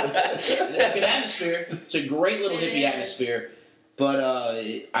 It's a good atmosphere. It's a great little hippie atmosphere.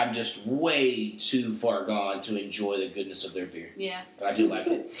 But I'm just way too far gone to enjoy the goodness of their beer. Yeah. But I do like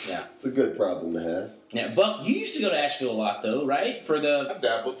it. Yeah. It's a good problem to have. Yeah, Buck, you used to go to Asheville a lot, though, right? For the I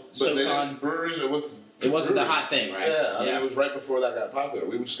dabbled. But SoCon breweries, it wasn't the hot thing, right? Yeah, I mean, it was right before that got popular.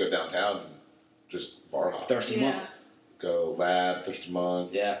 We would just go downtown and just bar hop. Thirsty Monk. Go Lab, Thirsty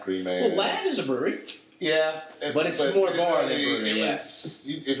Monk, Green Man. Well, Lab is a brewery. Yeah. But it's more bar than brewery,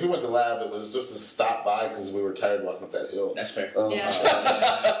 if we went to Lab, it was just to stop by because we were tired walking up that hill. That's fair. It was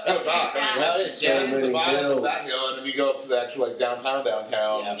hot. Well, it's the bottom of that hill, and then you go up to the actual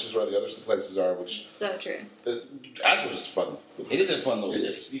downtown, which is where the other places are. Which so true. Asheville's just fun. It is a fun little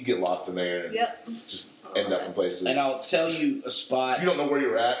city. You get lost in there and just end up in places. And I'll tell you a spot. You don't know where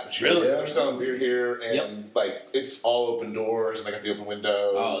you're at, but they're selling beer here, and it's all open doors, and they got the open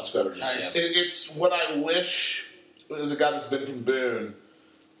windows. Oh, it's gorgeous. It's what I wish. There's a guy that's been from Boone.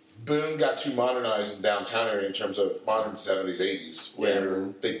 Boone got too modernized in downtown area in terms of modern 70s, 80s, where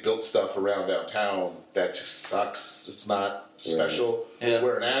they built stuff around downtown that just sucks. It's not special. Yeah.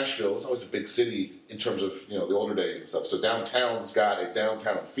 Where in Asheville, it's always a big city in terms of the older days and stuff. So downtown's got a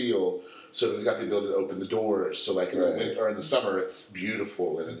downtown feel. So they got the ability to open the doors. So in the winter or in the summer, it's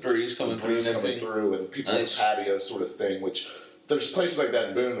beautiful and breeze coming through, and people have a patio sort of thing. Which there's places like that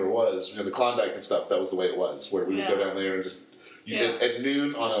in Boone. There was the Klondike and stuff. That was the way it was, where we would go down there and just. At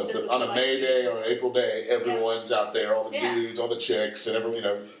noon on a May day, on an April day, everyone's out there, all the dudes, all the chicks, and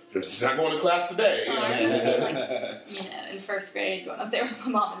everyone, they're just not going to class today. In first grade, going up there with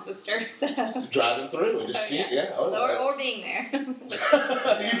my mom and sister, so driving through and just seeing, or being there. Even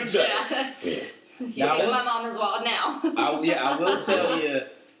better. My mom is wild now. I will tell you,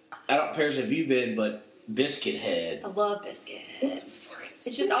 I don't. Paris, have you been? But Biscuit Head. I love Biscuit. What the fuck is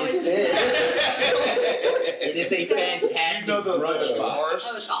it's just always. It is a fantastic brunch spot. Oh,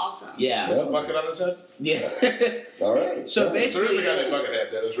 it's awesome. Yeah. There's a bucket on his head? Yeah. All right. So basically, there is a guy named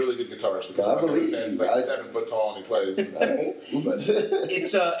Buckethead that is really good guitarist. I believe he's like 7 foot tall and he plays.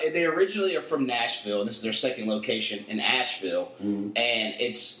 It's they originally are from Nashville. This is their second location in Asheville,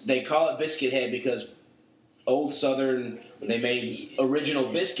 and they call it Biscuit Head because Old Southern, when they made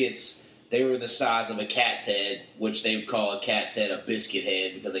original biscuits, they were the size of a cat's head, which they would call a cat's head a biscuit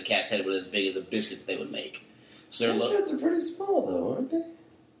head because a cat's head was as big as the biscuits they would make. So Cat's heads are pretty small, though, aren't they?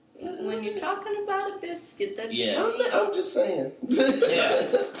 When you're talking about a biscuit, that's I'm just saying.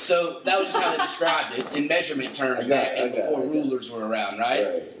 Yeah. So that was just how they described it in measurement terms before rulers were around,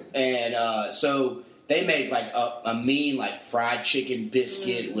 right? And so they made like a mean fried chicken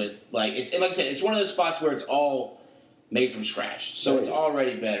biscuit with it's like I said, it's one of those spots where it's all made from scratch, so it's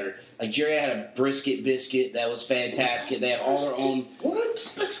already better. Like Jerry had a brisket biscuit that was fantastic. They had all their own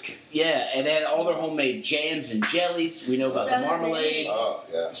biscuit. Yeah, and they had all their homemade jams and jellies. We know about the marmalade. Oh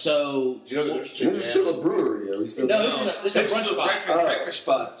yeah. So do you know this is still a brewery? Are we still? No, this is a brunch spot. Breakfast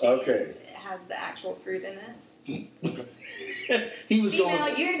spot. Okay. It has the actual fruit in it. He was Female,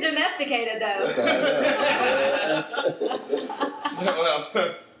 going. you're domesticated though.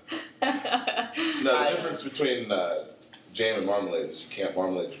 No, the difference between jam and marmalade is you can't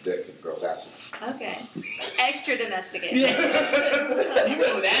marmalade your dick in a girl's asshole. Okay. Extra domesticated. Yeah. You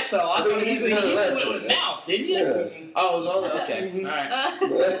went with asshole. I thought you went with mouth, didn't you? Yeah. Oh, it was all okay. All right.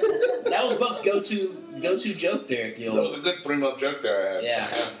 That was Buck's go-to joke there at the old. That was a good 3-month joke there. I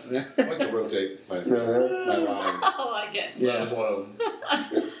like to rotate my lines. I like it. Yeah. That was one of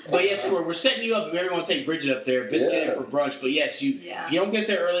them. But yes, we're setting you up. We want to take Bridget up there, Biscuit for brunch. But yes, if you don't get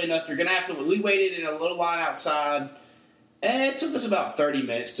there early enough, you're gonna have to. We waited in a little line outside. And it took us about 30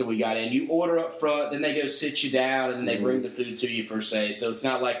 minutes till we got in. You order up front, then they go sit you down, and then they bring the food to you per se. So it's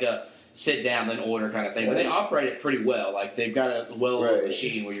not like a sit down then order kind of thing. But they operate it pretty well. Like they've got a well-oiled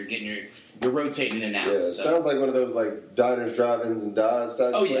machine where you're getting you're rotating in and out. Yeah, it sounds like one of those diners, drive-ins, and dives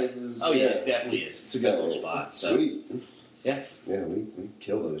type places. Oh yeah, it definitely is. It's a good little spot. So. Sweet. Yeah. Yeah, we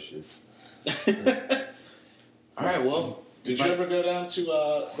kill those shits. All right, well. Did you ever go down to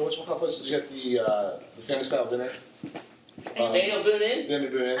the whatchamacallit place? Did you get the family style dinner? Daniel Boone Inn? Daniel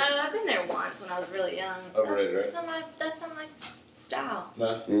Boone Inn? I've been there once when I was really young. Overrated, right? That's not my style.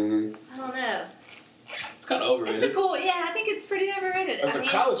 No? Mm-hmm. I don't know. It's kind of overrated. It's a cool, I think it's pretty overrated. As a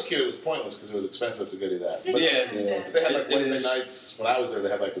college kid, it was pointless because it was expensive to go do that. But they had Wednesday nights, when I was there, they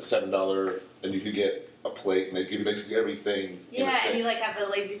had the $7, and you could get a plate, and they give you basically everything. Yeah, and you have the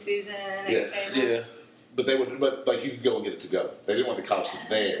Lazy Susan at your table. Yeah. But you could go and get it to go. They didn't want the college kids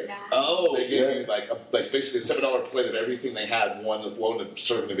there. Oh, they gave you basically a $7 plate of everything they had, one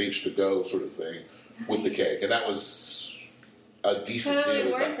serving of each to go sort of thing, with the cake, and that was a decent Totally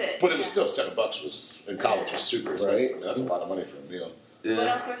deal. worth it. But it was still $7 was in college was super expensive. Right. I mean, that's a lot of money for a meal. Yeah. What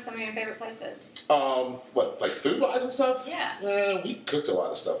else were some of your favorite places? What, like food wise and stuff? Yeah. We cooked a lot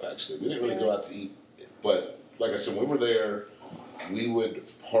of stuff actually. We didn't really go out to eat, but like I said, when we were there, we would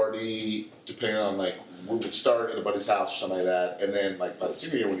party depending on like we would start at a buddy's house or something like that, and then like by the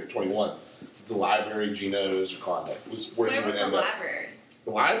senior year when you're 21, the library, Geno's, or Klondike was where you would was the end up. library?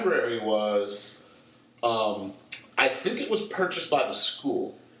 The library was, I think it was purchased by the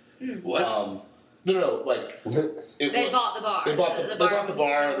school. What? No, like They bought the bar. They bought the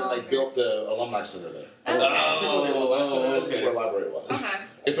bar, and then they longer. built the alumni center there. Oh, The alumni center okay. is where the library was. Okay.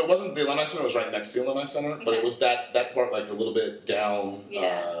 If it wasn't the alumni center, it was right next to the alumni center, but it Okay. was that part like a little bit down.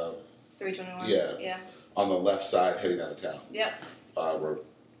 Yeah. 321. Yeah. Yeah. On the left side, heading out of town. Yep. Where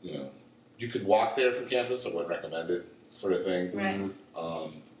you could walk there from campus. I wouldn't recommend it, sort of thing. Right.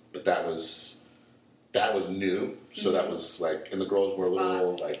 But that was new, so that was like, and the girls wore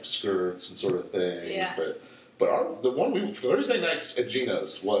little like skirts and sort of thing. Yeah. But the one Thursday nights at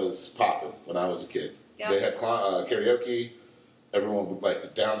Geno's was popping when I was a kid. Yep. They had karaoke. Everyone would like the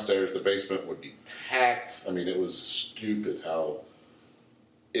downstairs, the basement would be packed. I mean, it was stupid how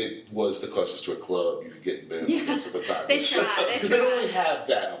it was the closest to a club you could get in Boone Yeah. at the time. They tried. Because they don't really have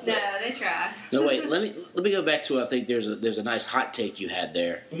that up No, there. they tried. No, wait. Let me go back to. I think there's a nice hot take you had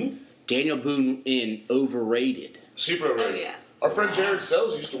there. Mm-hmm. Daniel Boone Inn overrated. Super overrated. Oh, yeah. Our friend Jared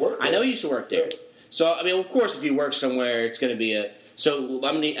Sells used to work there. I know he used to work there. So I mean, of course, if you work somewhere, it's going to be a. So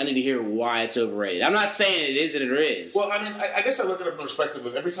I need to hear why it's overrated. I'm not saying it isn't or is. Well, I mean, I guess I look at it from the perspective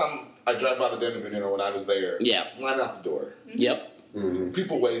of every time I drive by the Daniel Boone Inn or when I was there, Yeah. line out the door. Yep. Mm-hmm.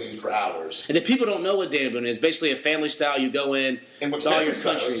 People waiting for hours. And if people don't know what Daniel Boone is, basically a family style. You go in, And what's it's all your family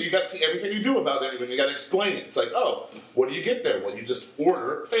style, country. so you got to see everything you do about Daniel Boone. You got to explain it. It's like, oh, what do you get there? Well, you just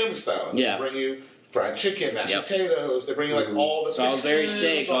order family style. And Yeah. They bring you fried chicken, mashed Yep. potatoes. They bring you like all the Salisbury fixins,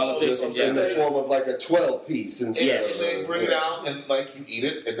 steak, all the this, fixins, In yeah. the form of like a 12-piece instead. Yes. And they bring it out, and like you eat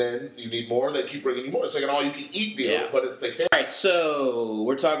it, and then you need more. They keep bringing you more. It's like an all-you-can-eat deal, Yeah. but it's a family. All right, so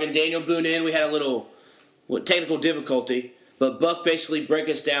we're talking Daniel Boone Inn. We had a little technical difficulty, but Buck basically break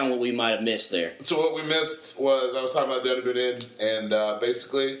us down what we might have missed there. So what we missed was I was talking about Daniel Boone Inn, and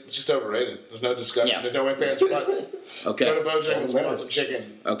basically it's just overrated. There's no discussion. Yeah. There's no way fans butts. Okay. Go to Bojangles if you want some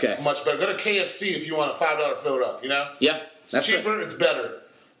chicken. Okay. It's much better. Go to KFC if you want a $5 filler up. You know. Yeah, It's that's cheaper. It's better.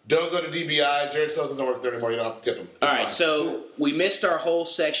 Don't go to DBI. Jared Sells doesn't work there anymore. You don't have to tip him. All It's right, fine. so we missed our whole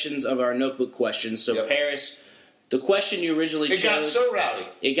sections of our notebook questions. So Yep. Paris, the question you originally it chose. got so rowdy.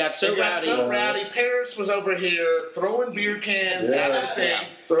 It got so It got rowdy. so rowdy. Paris was over here throwing beer cans Yeah. at the thing.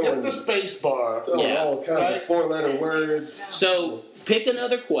 Throwing- Hit the space bar. Throwing Yeah. all kinds Right. of four-letter words. So pick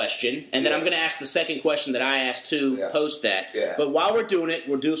another question, and then I'm going to ask the second question that I asked to Yeah. post that. Yeah. But while we're doing it,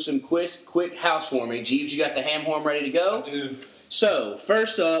 we'll do some quick housewarming. Jeebs, you got the ham horn ready to go? Dude. So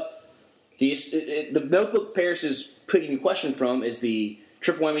first up, the notebook Paris is picking a question from is the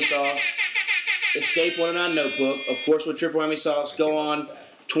Triple Whammy Sauce Escape 109 notebook. Of course, with Triple Whammy Sauce, go on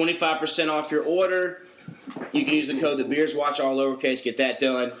 25% off your order. You can use the code TheBeersWatch, all lowercase, get that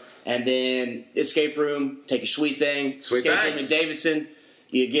done. And then Escape Room, take a sweet thing. Sweet Escape thing. Room in Davidson.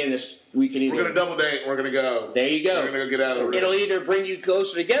 Again, we can either. We're gonna double date. And we're gonna go. There you go. We're gonna go get out of It'll either bring you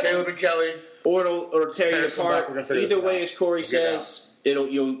closer together, Caleb and Kelly. or it'll tear you Paris and Buck, apart. we're gonna figure Either this way, out. as Corey Get says,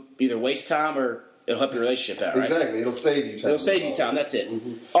 you'll either waste time or it'll help your relationship out. Right? Exactly. It'll save you time. It'll save you time. That's it.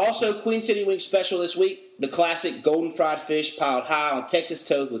 Also, Queen City Wing special this week: the classic golden fried fish piled high on Texas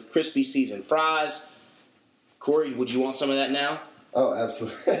toast with crispy seasoned fries. Corey, would you want some of that now? Oh,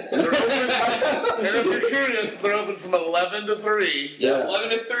 absolutely. They're open, and if you're curious, they're open from 11 to 3. Yeah. 11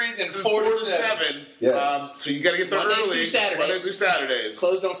 to 3, then 4 4 to to 7. 7. Yes. So you got to get there Mondays early. through Saturdays. Mondays through Saturdays.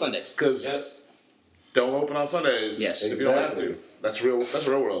 Closed on Sundays. Because don't open on Sundays. Yes. if you don't have Exactly. to. That's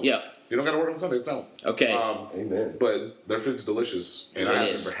real world. Yep. If you don't got to work on Sundays, don't. Okay. Amen. But their food's delicious, and It I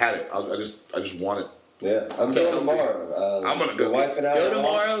is. never had it. I just want it. Yeah, I'm going tomorrow. I'm gonna the go wife and I Go are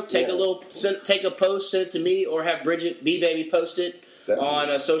tomorrow. off. Take Yeah. a little. Take a post. Send it to me, or have Bridget B Baby post it Definitely.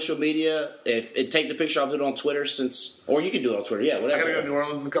 on social media. Take the picture. I'll do it on Twitter. Or you can do it on Twitter. Yeah, I whatever. gotta go to New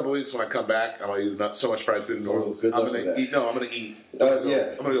Orleans in a couple of weeks when I come back. I'm gonna eat not so much fried food in New Orleans. good I'm luck gonna with that. eat. No, I'm gonna eat. Yeah.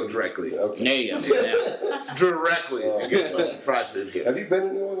 I'm gonna go directly. Okay. There you go. Yeah. Directly and get some fried food here. Have you been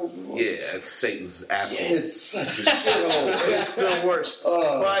to New Orleans before? Yeah, it's Satan's asshole. It's such a shithole. It's the worst.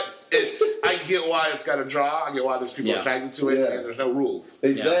 Oh. But I get why it's got a draw. I get why there's people Yeah. attracted to it, Yeah. and there's no rules.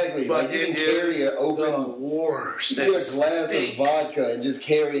 Exactly. But Like you can it carry is an open. the worst. You get a It glass stinks. of vodka and just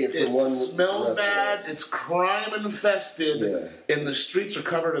carry it from It one. smells restaurant. bad. It's crime infested, Yeah. and the streets are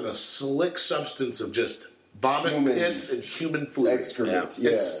covered in a slick substance of just vomit, Human piss, and human fluid. Excrement.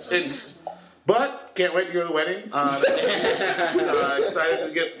 Yeah. It's But can't wait to go to the wedding. Excited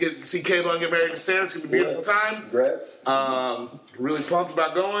to get see Kayla and get married to Sarah. It's gonna be a beautiful time. Congrats. Really pumped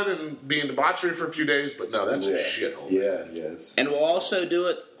about going and being debauchery for a few days. But no, that's a shithole. Yeah. And we'll also do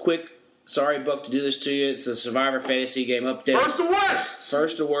it quick. Sorry, Buck, to do this to you. It's a Survivor Fantasy game update.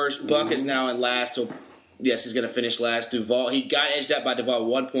 First to worst. Buck is now in last, so yes, he's going to finish last. Duval, he got edged out by Duval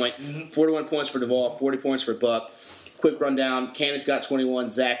 1 point. 41 points for Duval, 40 points for Buck. Quick rundown. Candace got 21,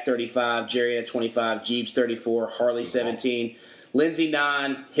 Zach 35, Jerry at 25, Jeebs 34, Harley 17, Lindsay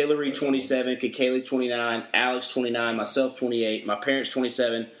 9, Hillary 27, Kaylee 29, Alex 29, myself 28, my parents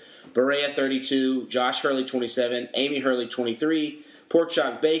 27, Berea 32, Josh Hurley 27, Amy Hurley 23, Pork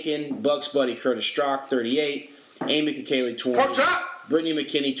Chop Bacon, Buck's buddy Curtis Strock 38, Amy Kaylee 20, Pork Chop! Brittany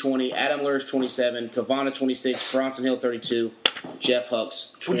McKinney 20, Adam Lurs 27, Kavana 26, Bronson Hill 32, Jeff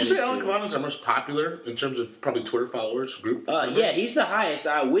Hucks 22. Would you say Alan Kavana's our most popular in terms of probably Twitter followers group? Yeah, he's the highest.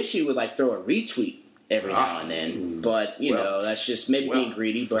 I wish he would throw a retweet every now and then, but you know that's just maybe being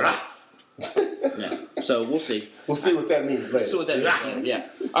greedy. But yeah, so we'll see. We'll see what that means later. Yeah.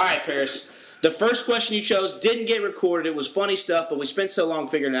 All right, Paris. The first question you chose didn't get recorded. It was funny stuff, but we spent so long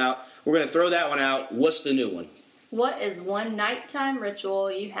figuring it out. We're going to throw that one out. What's the new one? What is one nighttime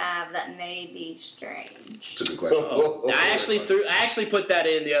ritual you have that may be strange? That's a good question. I actually put that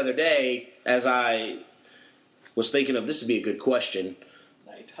in the other day as I was thinking of this would be a good question.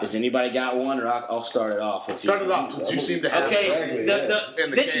 Has anybody got one, or I'll start it off? Start it off since you seem to have. Okay,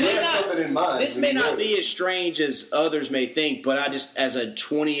 this may not be as strange as others may think, but I just, as a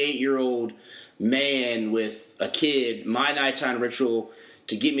 28-year-old man with a kid, my nighttime ritual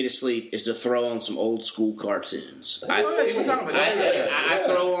to get me to sleep is to throw on some old school cartoons. I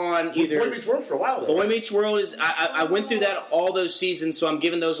throw on either Boy Meets World for a while. Boy Meets World is. I went through that all those seasons, so I'm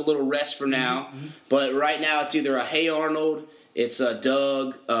giving those a little rest for now. But right now, it's either a Hey Arnold, it's a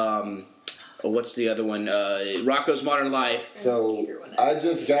Doug. What's the other one? Rocko's Modern Life. So I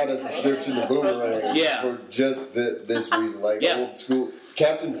just got a subscription to Boomerang for just this reason, old school.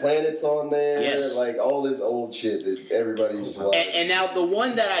 Captain Planet's on there, all this old shit that everybody used to watch. And now the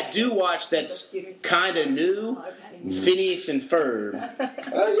one that I do watch that's kind of new, Phineas and Ferb.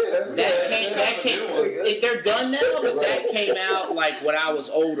 That came. They're done now, but that came out when I was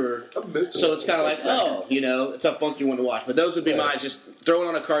older. So it's kind of it's a funky one to watch. But those would be mine. Just throw it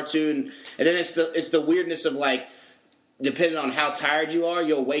on a cartoon, and then it's the weirdness of depending on how tired you are,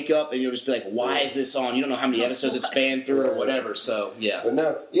 you'll wake up and you'll just be like, why is this on? You don't know how many episodes it's spanned through or whatever, so, yeah. But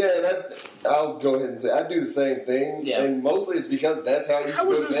no, and I'll go ahead and say, I do the same thing, and mostly it's because that's how I used to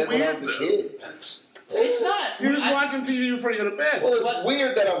go to bed when I was a kid. It's not. You're just watching TV before you go to bed. Well, it's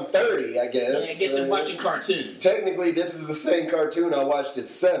weird that I'm 30, I guess. I guess I'm watching cartoons. Technically, this is the same cartoon I watched at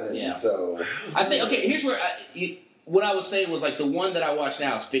 7, so... I think, here's where what I was saying was the one that I watch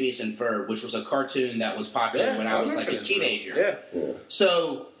now is Phineas and Ferb, which was a cartoon that was popular when I was a teenager. Yeah.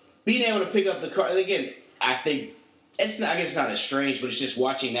 So being able to pick up the car again, I think it's not. I guess it's not as strange, but it's just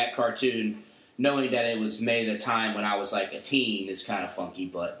watching that cartoon, knowing that it was made at a time when I was a teen, is kind of funky.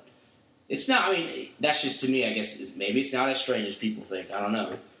 But it's not. I mean, that's just to me. I guess maybe it's not as strange as people think. I don't know.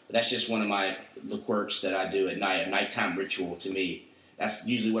 But that's just one of the quirks that I do at night. A nighttime ritual to me. That's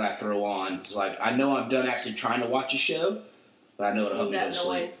usually what I throw on. It's I know I'm done actually trying to watch a show, but I know it'll help me go to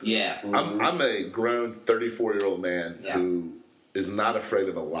sleep. Yeah. I'm a grown 34-year-old man who is not afraid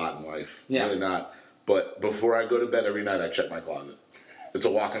of a lot in life. Yeah. Really not. But before I go to bed every night, I check my closet. It's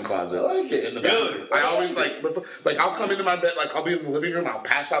a walk-in closet. I like it. In the bathroom. I always I'll come into my bed, I'll be in the living room, I'll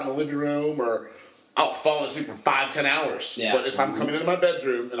pass out in the living room, or I'll fall asleep for 5-10 hours. Yeah. But if I'm coming into my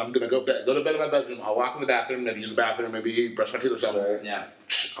bedroom and I'm going to go to bed in my bedroom, I'll walk in the bathroom, maybe use the bathroom, maybe brush my teeth or something. Right. Yeah.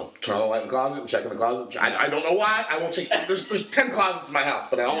 I'll turn on the light in the closet and check in the closet. I don't know why. I won't check. There's 10 closets in my house,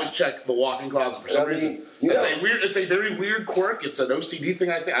 but I always check the walk-in closet for some reason. It's a very weird quirk. It's an OCD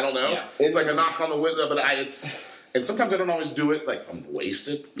thing, I think. I don't know. Yeah. It's like a knock on the window, but and sometimes I don't always do it, if I'm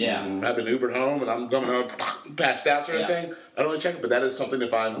wasted. Yeah. I've been Ubered home and I'm going to passed out or anything. I don't really check it, but that is something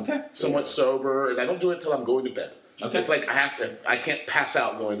if I'm somewhat sober, and I don't do it till I'm going to bed. Okay. It's I can't pass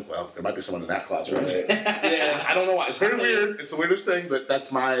out going, there might be someone in that closet, right? Yeah. I don't know why. It's very weird. It's the weirdest thing, but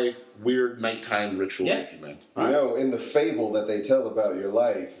that's my weird nighttime ritual. Yeah. Man. In the fable that they tell about your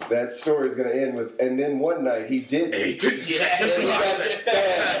life, that story is going to end with, and then one night he did it. And he got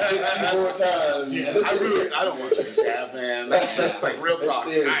stabbed 64 times. Yeah. I don't want you stabbed, man. That's real talk.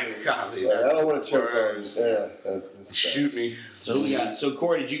 I don't want to choke on you. That's shoot me. So who we got? So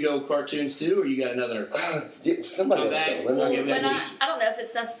Corey, did you go cartoons too, or you got another? Somebody else. I don't know if it's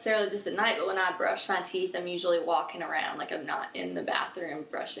it's necessarily just at night, but when I brush my teeth, I'm usually walking around. Like, I'm not in the bathroom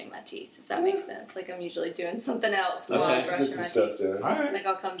brushing my teeth, if that makes sense. Like, I'm usually doing something else while I'm brushing my teeth. All right. Like,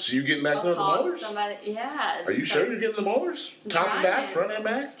 I'll come. So you getting back on the molars? Yeah. Are you sure you're getting the molars? Top and back, front and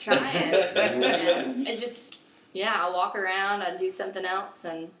back? Trying. It's just, I walk around, I do something else,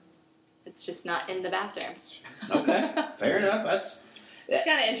 and it's just not in the bathroom. Okay, fair enough. That's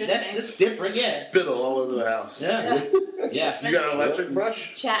kind of interesting. That's different. Yeah. Spittle all over the house. Yeah. Yeah. You got an electric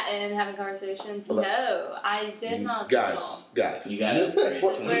brush? Chatting, having conversations. No, I did not. Guys. You got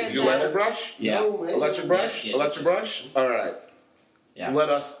it. You electric brush? Yeah. Electric brush? Yes, Electric brush? All right. Yeah. Let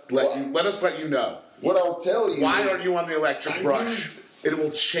us let you know. What I'll tell you. Why are you on the electric brush? It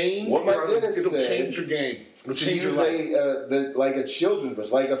will change. What my dentist said. Change your game. It'll to change use your life. like a children's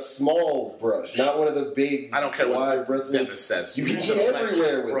brush, like a small brush, not one of the big. I don't care wide what brushes. the dentist says. You can use get an everywhere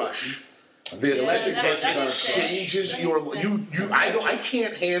electric with brush. it. The electric brush makes changes sense. your I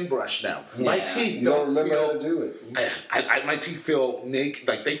can't hand brush now. My teeth You don't remember how to do it. my teeth feel naked.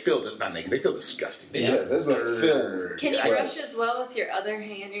 Like they feel not naked. They feel disgusting. There's a film. Can you brush as well with your other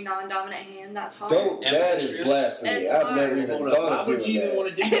hand, your non-dominant hand? That's hard. That is blasphemy. It's I've hard. never even thought of doing would you even that. want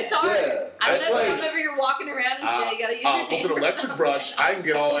to do that? It's hard. Yeah, I that's know like- whenever you're walking around and shit, you gotta use your hand. With an electric brush, I can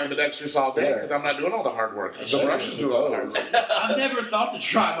get all ambidextrous all day because I'm not doing all the hard work. The brush is doing all the hard work. I've never thought to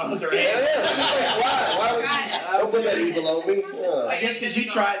try my other Yeah, hand. just like, why would Right. you? Don't put that evil on me. I guess because you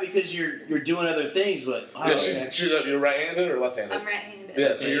try it because you're doing other things, but You're right-handed or left-handed? I'm right-handed.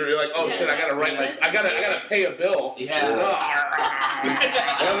 Yeah, so you're like, oh shit, I gotta write, like, I gotta pay a bill. I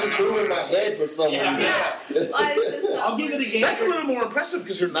was moving my head for some reason. I'll give it a game. That's a little more impressive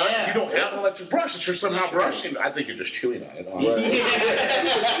because you don't have an electric brush. It's just somehow brushing. I think you're just chewing on it.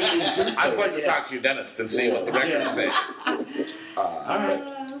 I'd like to talk to your dentist and see what the records say. All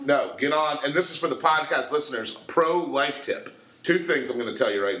right. No, get on. And this is for the podcast listeners. Pro life tip. 2 things I'm going to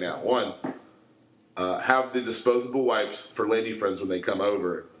tell you right now. 1, have the disposable wipes for lady friends when they come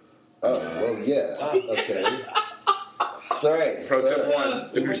over. Oh, well, yeah. Okay. It's all right. Pro tip 1,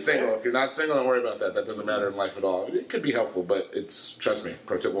 if you're single. If you're not single, don't worry about that. That doesn't matter in life at all. It could be helpful, but it's, trust me,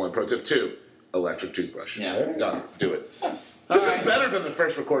 pro tip 1. Pro tip 2, electric toothbrush. Yeah. Done. Do it. This is better than the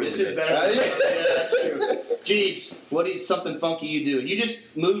first recording. This is better. That's true. Jeebs, what is something funky you do? You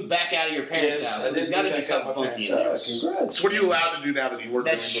just moved back out of your parents' house. So there's got to be something funky in there. Congrats. So what are you allowed to do now that you work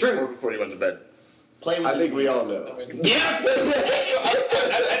That's true. before you went to bed? Play with I think we all know. Yeah.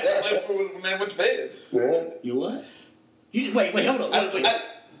 I just played for when they went to bed. Yeah. You what? You wait, hold on. Wait.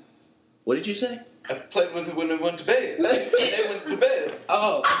 What did you say? I played with it when they went to bed. They went to bed.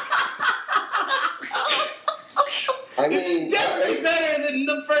 Oh. I This mean, is definitely better than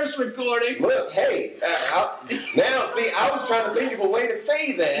the first recording. Look, hey, I was trying to think of a way to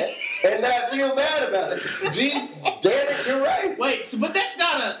say that and not feel bad about it. Jeebs, damn it, you're right. Wait, but that's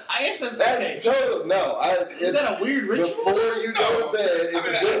not a. I guess that's okay. Total. No, Is that a weird ritual? Before you go to bed, it's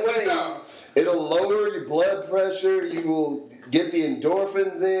a good way. It'll lower your blood pressure. You will get the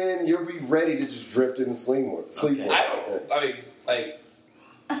endorphins in. You'll be ready to just drift into sleep. Okay.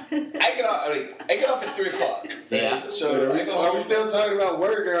 I get off at 3:00. Yeah. So Are we still talking about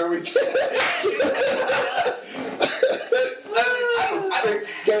work, or are we? I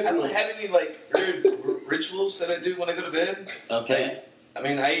don't have any rituals that I do when I go to bed. Okay. I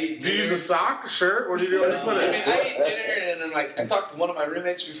mean, I eat Do you dinner. use a sock, a shirt? Where do you do it? I mean, I eat dinner and then I talked to one of my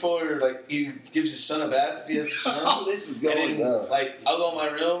roommates before. He gives his son a bath if he has a son. Oh, this is going. And then, I'll go in my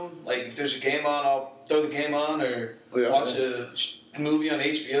room. If there's a game on, I'll throw the game on or watch a movie on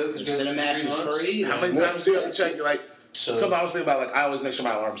HBO because Cinemax is free. How many times do you have to check? Something I was thinking about. I always make sure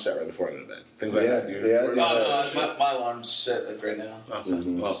my alarm's set right before I go to bed. Things like that. My alarm's set right now.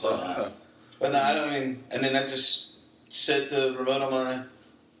 Okay. But no, I don't mean. And then I just set the remote on my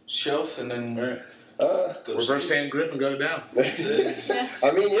shelf and then go to Reverse sleep. hand grip and go down. I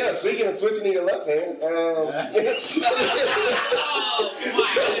mean, yeah. Speaking of switching to your left hand, Oh, wow.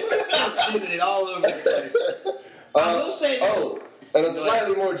 Just spinning it all over the place. I will say this. And a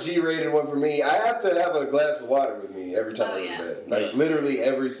slightly more G-rated one for me. I have to have a glass of water with me every time I go to bed. Literally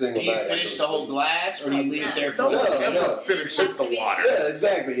every single night. Do you night. finish the whole glass, or do you leave it there for No. Finish just the water. Yeah,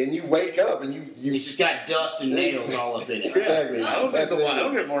 exactly. And you wake up and you It's just got dust and nails all up in it. Exactly. I don't drink the water. I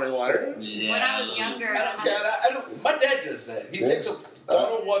don't drink morning water. When I was younger, I don't. My dad does that. He takes a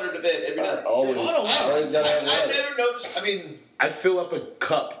bottle of water to bed every night. Always gotta have water. I've never noticed. I mean, I fill up a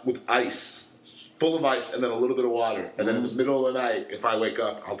cup with ice full of ice and then a little bit of water. And then in the middle of the night, if I wake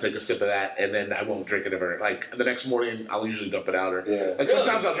up, I'll take a sip of that, and then I won't drink it ever. Like, the next morning, I'll usually dump it out. Or, like,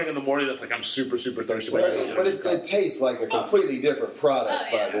 sometimes I'll drink in the morning if, like, I'm super, super thirsty. But it tastes like a completely different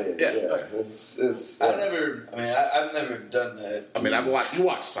product by then. It's I've never done that. I mean, you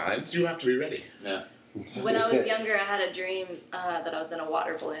watch Signs. You have to be ready. Yeah. When I was younger, I had a dream that I was in a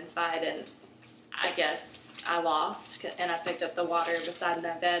water balloon fight, and I guess I lost, and I picked up the water beside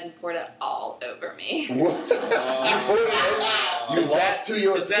my bed and poured it all over me. You lost to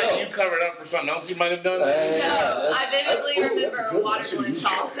yourself. Is that you covered up for something else you might have done? No, I vividly remember a water balloon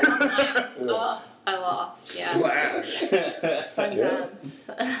toss, and I'm like, oh, I lost. Yeah. Splash. Fun times.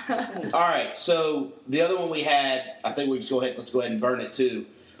 All right, so the other one we had, I think let's go ahead and burn it too.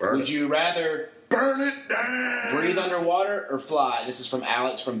 Would you rather burn it down, breathe underwater or fly? This is from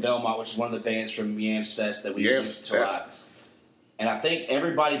Alex from Belmont, which is one of the bands from Yams Fest that we used to lot. And I think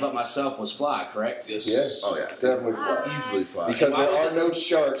everybody but myself was fly, correct? Yes. Yeah. Oh yeah, definitely fly. Easily fly. Because there are no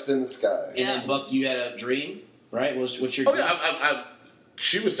sharks in the sky. And then Buck, you had a dream, right? What's your dream? Yeah,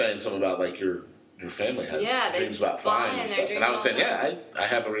 she was saying something about like your family has dreams about flying and stuff. And I was saying, I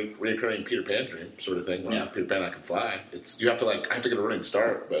have a recurring Peter Pan dream sort of thing. When I'm Peter Pan, I can fly. I have to get a running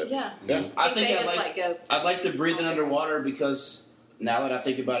start, but I think I'd like to breathe in underwater because now that I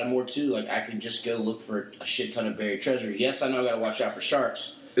think about it more too, like I could just go look for a shit ton of buried treasure. Yes, I know I got to watch out for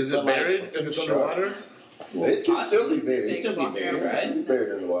sharks. Is it buried if it's underwater? It can still be buried. It can still be buried, right? It can be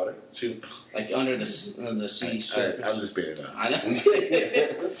buried underwater. Like under the sea surface. I'm just being I know.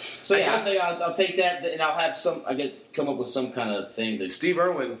 So I think I'll take that, and I'll have come up with some kind of thing to. Steve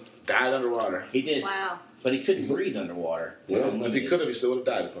Irwin died underwater. He did. Wow. But he couldn't breathe underwater. Yeah. If he could have, he still would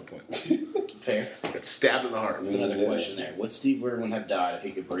have died at some point. Fair. Got stabbed in the heart. That's another question there. Would Steve Irwin have died if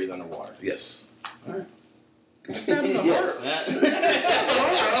he could breathe underwater? Yes. All right. Stabbed in the heart.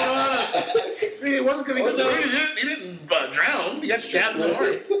 I mean, it wasn't because he couldn't breathe. He didn't drown. He got stabbed in the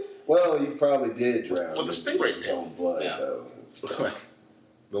heart. Well, he probably did drown. Well, the stingray his own blood, though.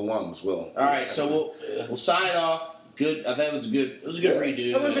 The lungs will. All right, so we'll sign it off. Good. I think it was a good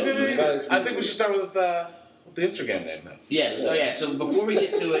redo. That was a good redo. I think we should start with the Instagram name then. Yes. So So before we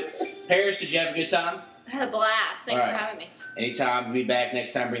get to it, Paris, did you have a good time? I had a blast. Thanks for having me. Anytime. We'll be back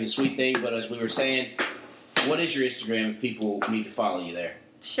next time. Bring the sweet thing. But as we were saying, what is your Instagram if people need to follow you there?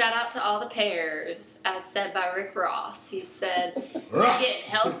 Shout out to all the pears, as said by Rick Ross. He said, I'm getting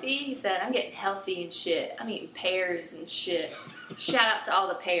healthy. He said, I'm getting healthy and shit. I'm eating pears and shit. Shout out to all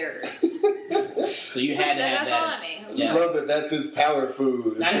the pears. So you had to have that. I just love that that's his power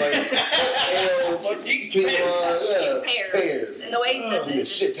food. It's like, quinoa, pears. And the way he says it, a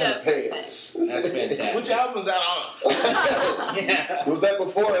shit ton of pears. That's fantastic. Which album was that on? Was that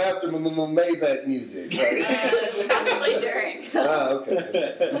before or after Maybach music? Probably during. Okay.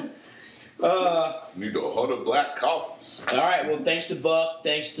 Need 100 black coffins. All right. Well, thanks to Buck.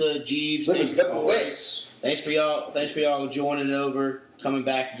 Thanks to Jeebs. Thanks for y'all joining over, coming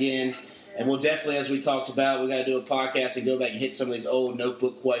back again. And we'll definitely, as we talked about, we got to do a podcast and go back and hit some of these old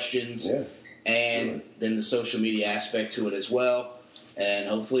notebook questions. Yeah. And then the social media aspect to it as well. And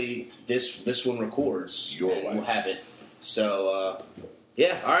hopefully this one records. We'll have it. So, all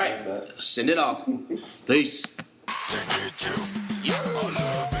right. Send it off. Peace. To get you,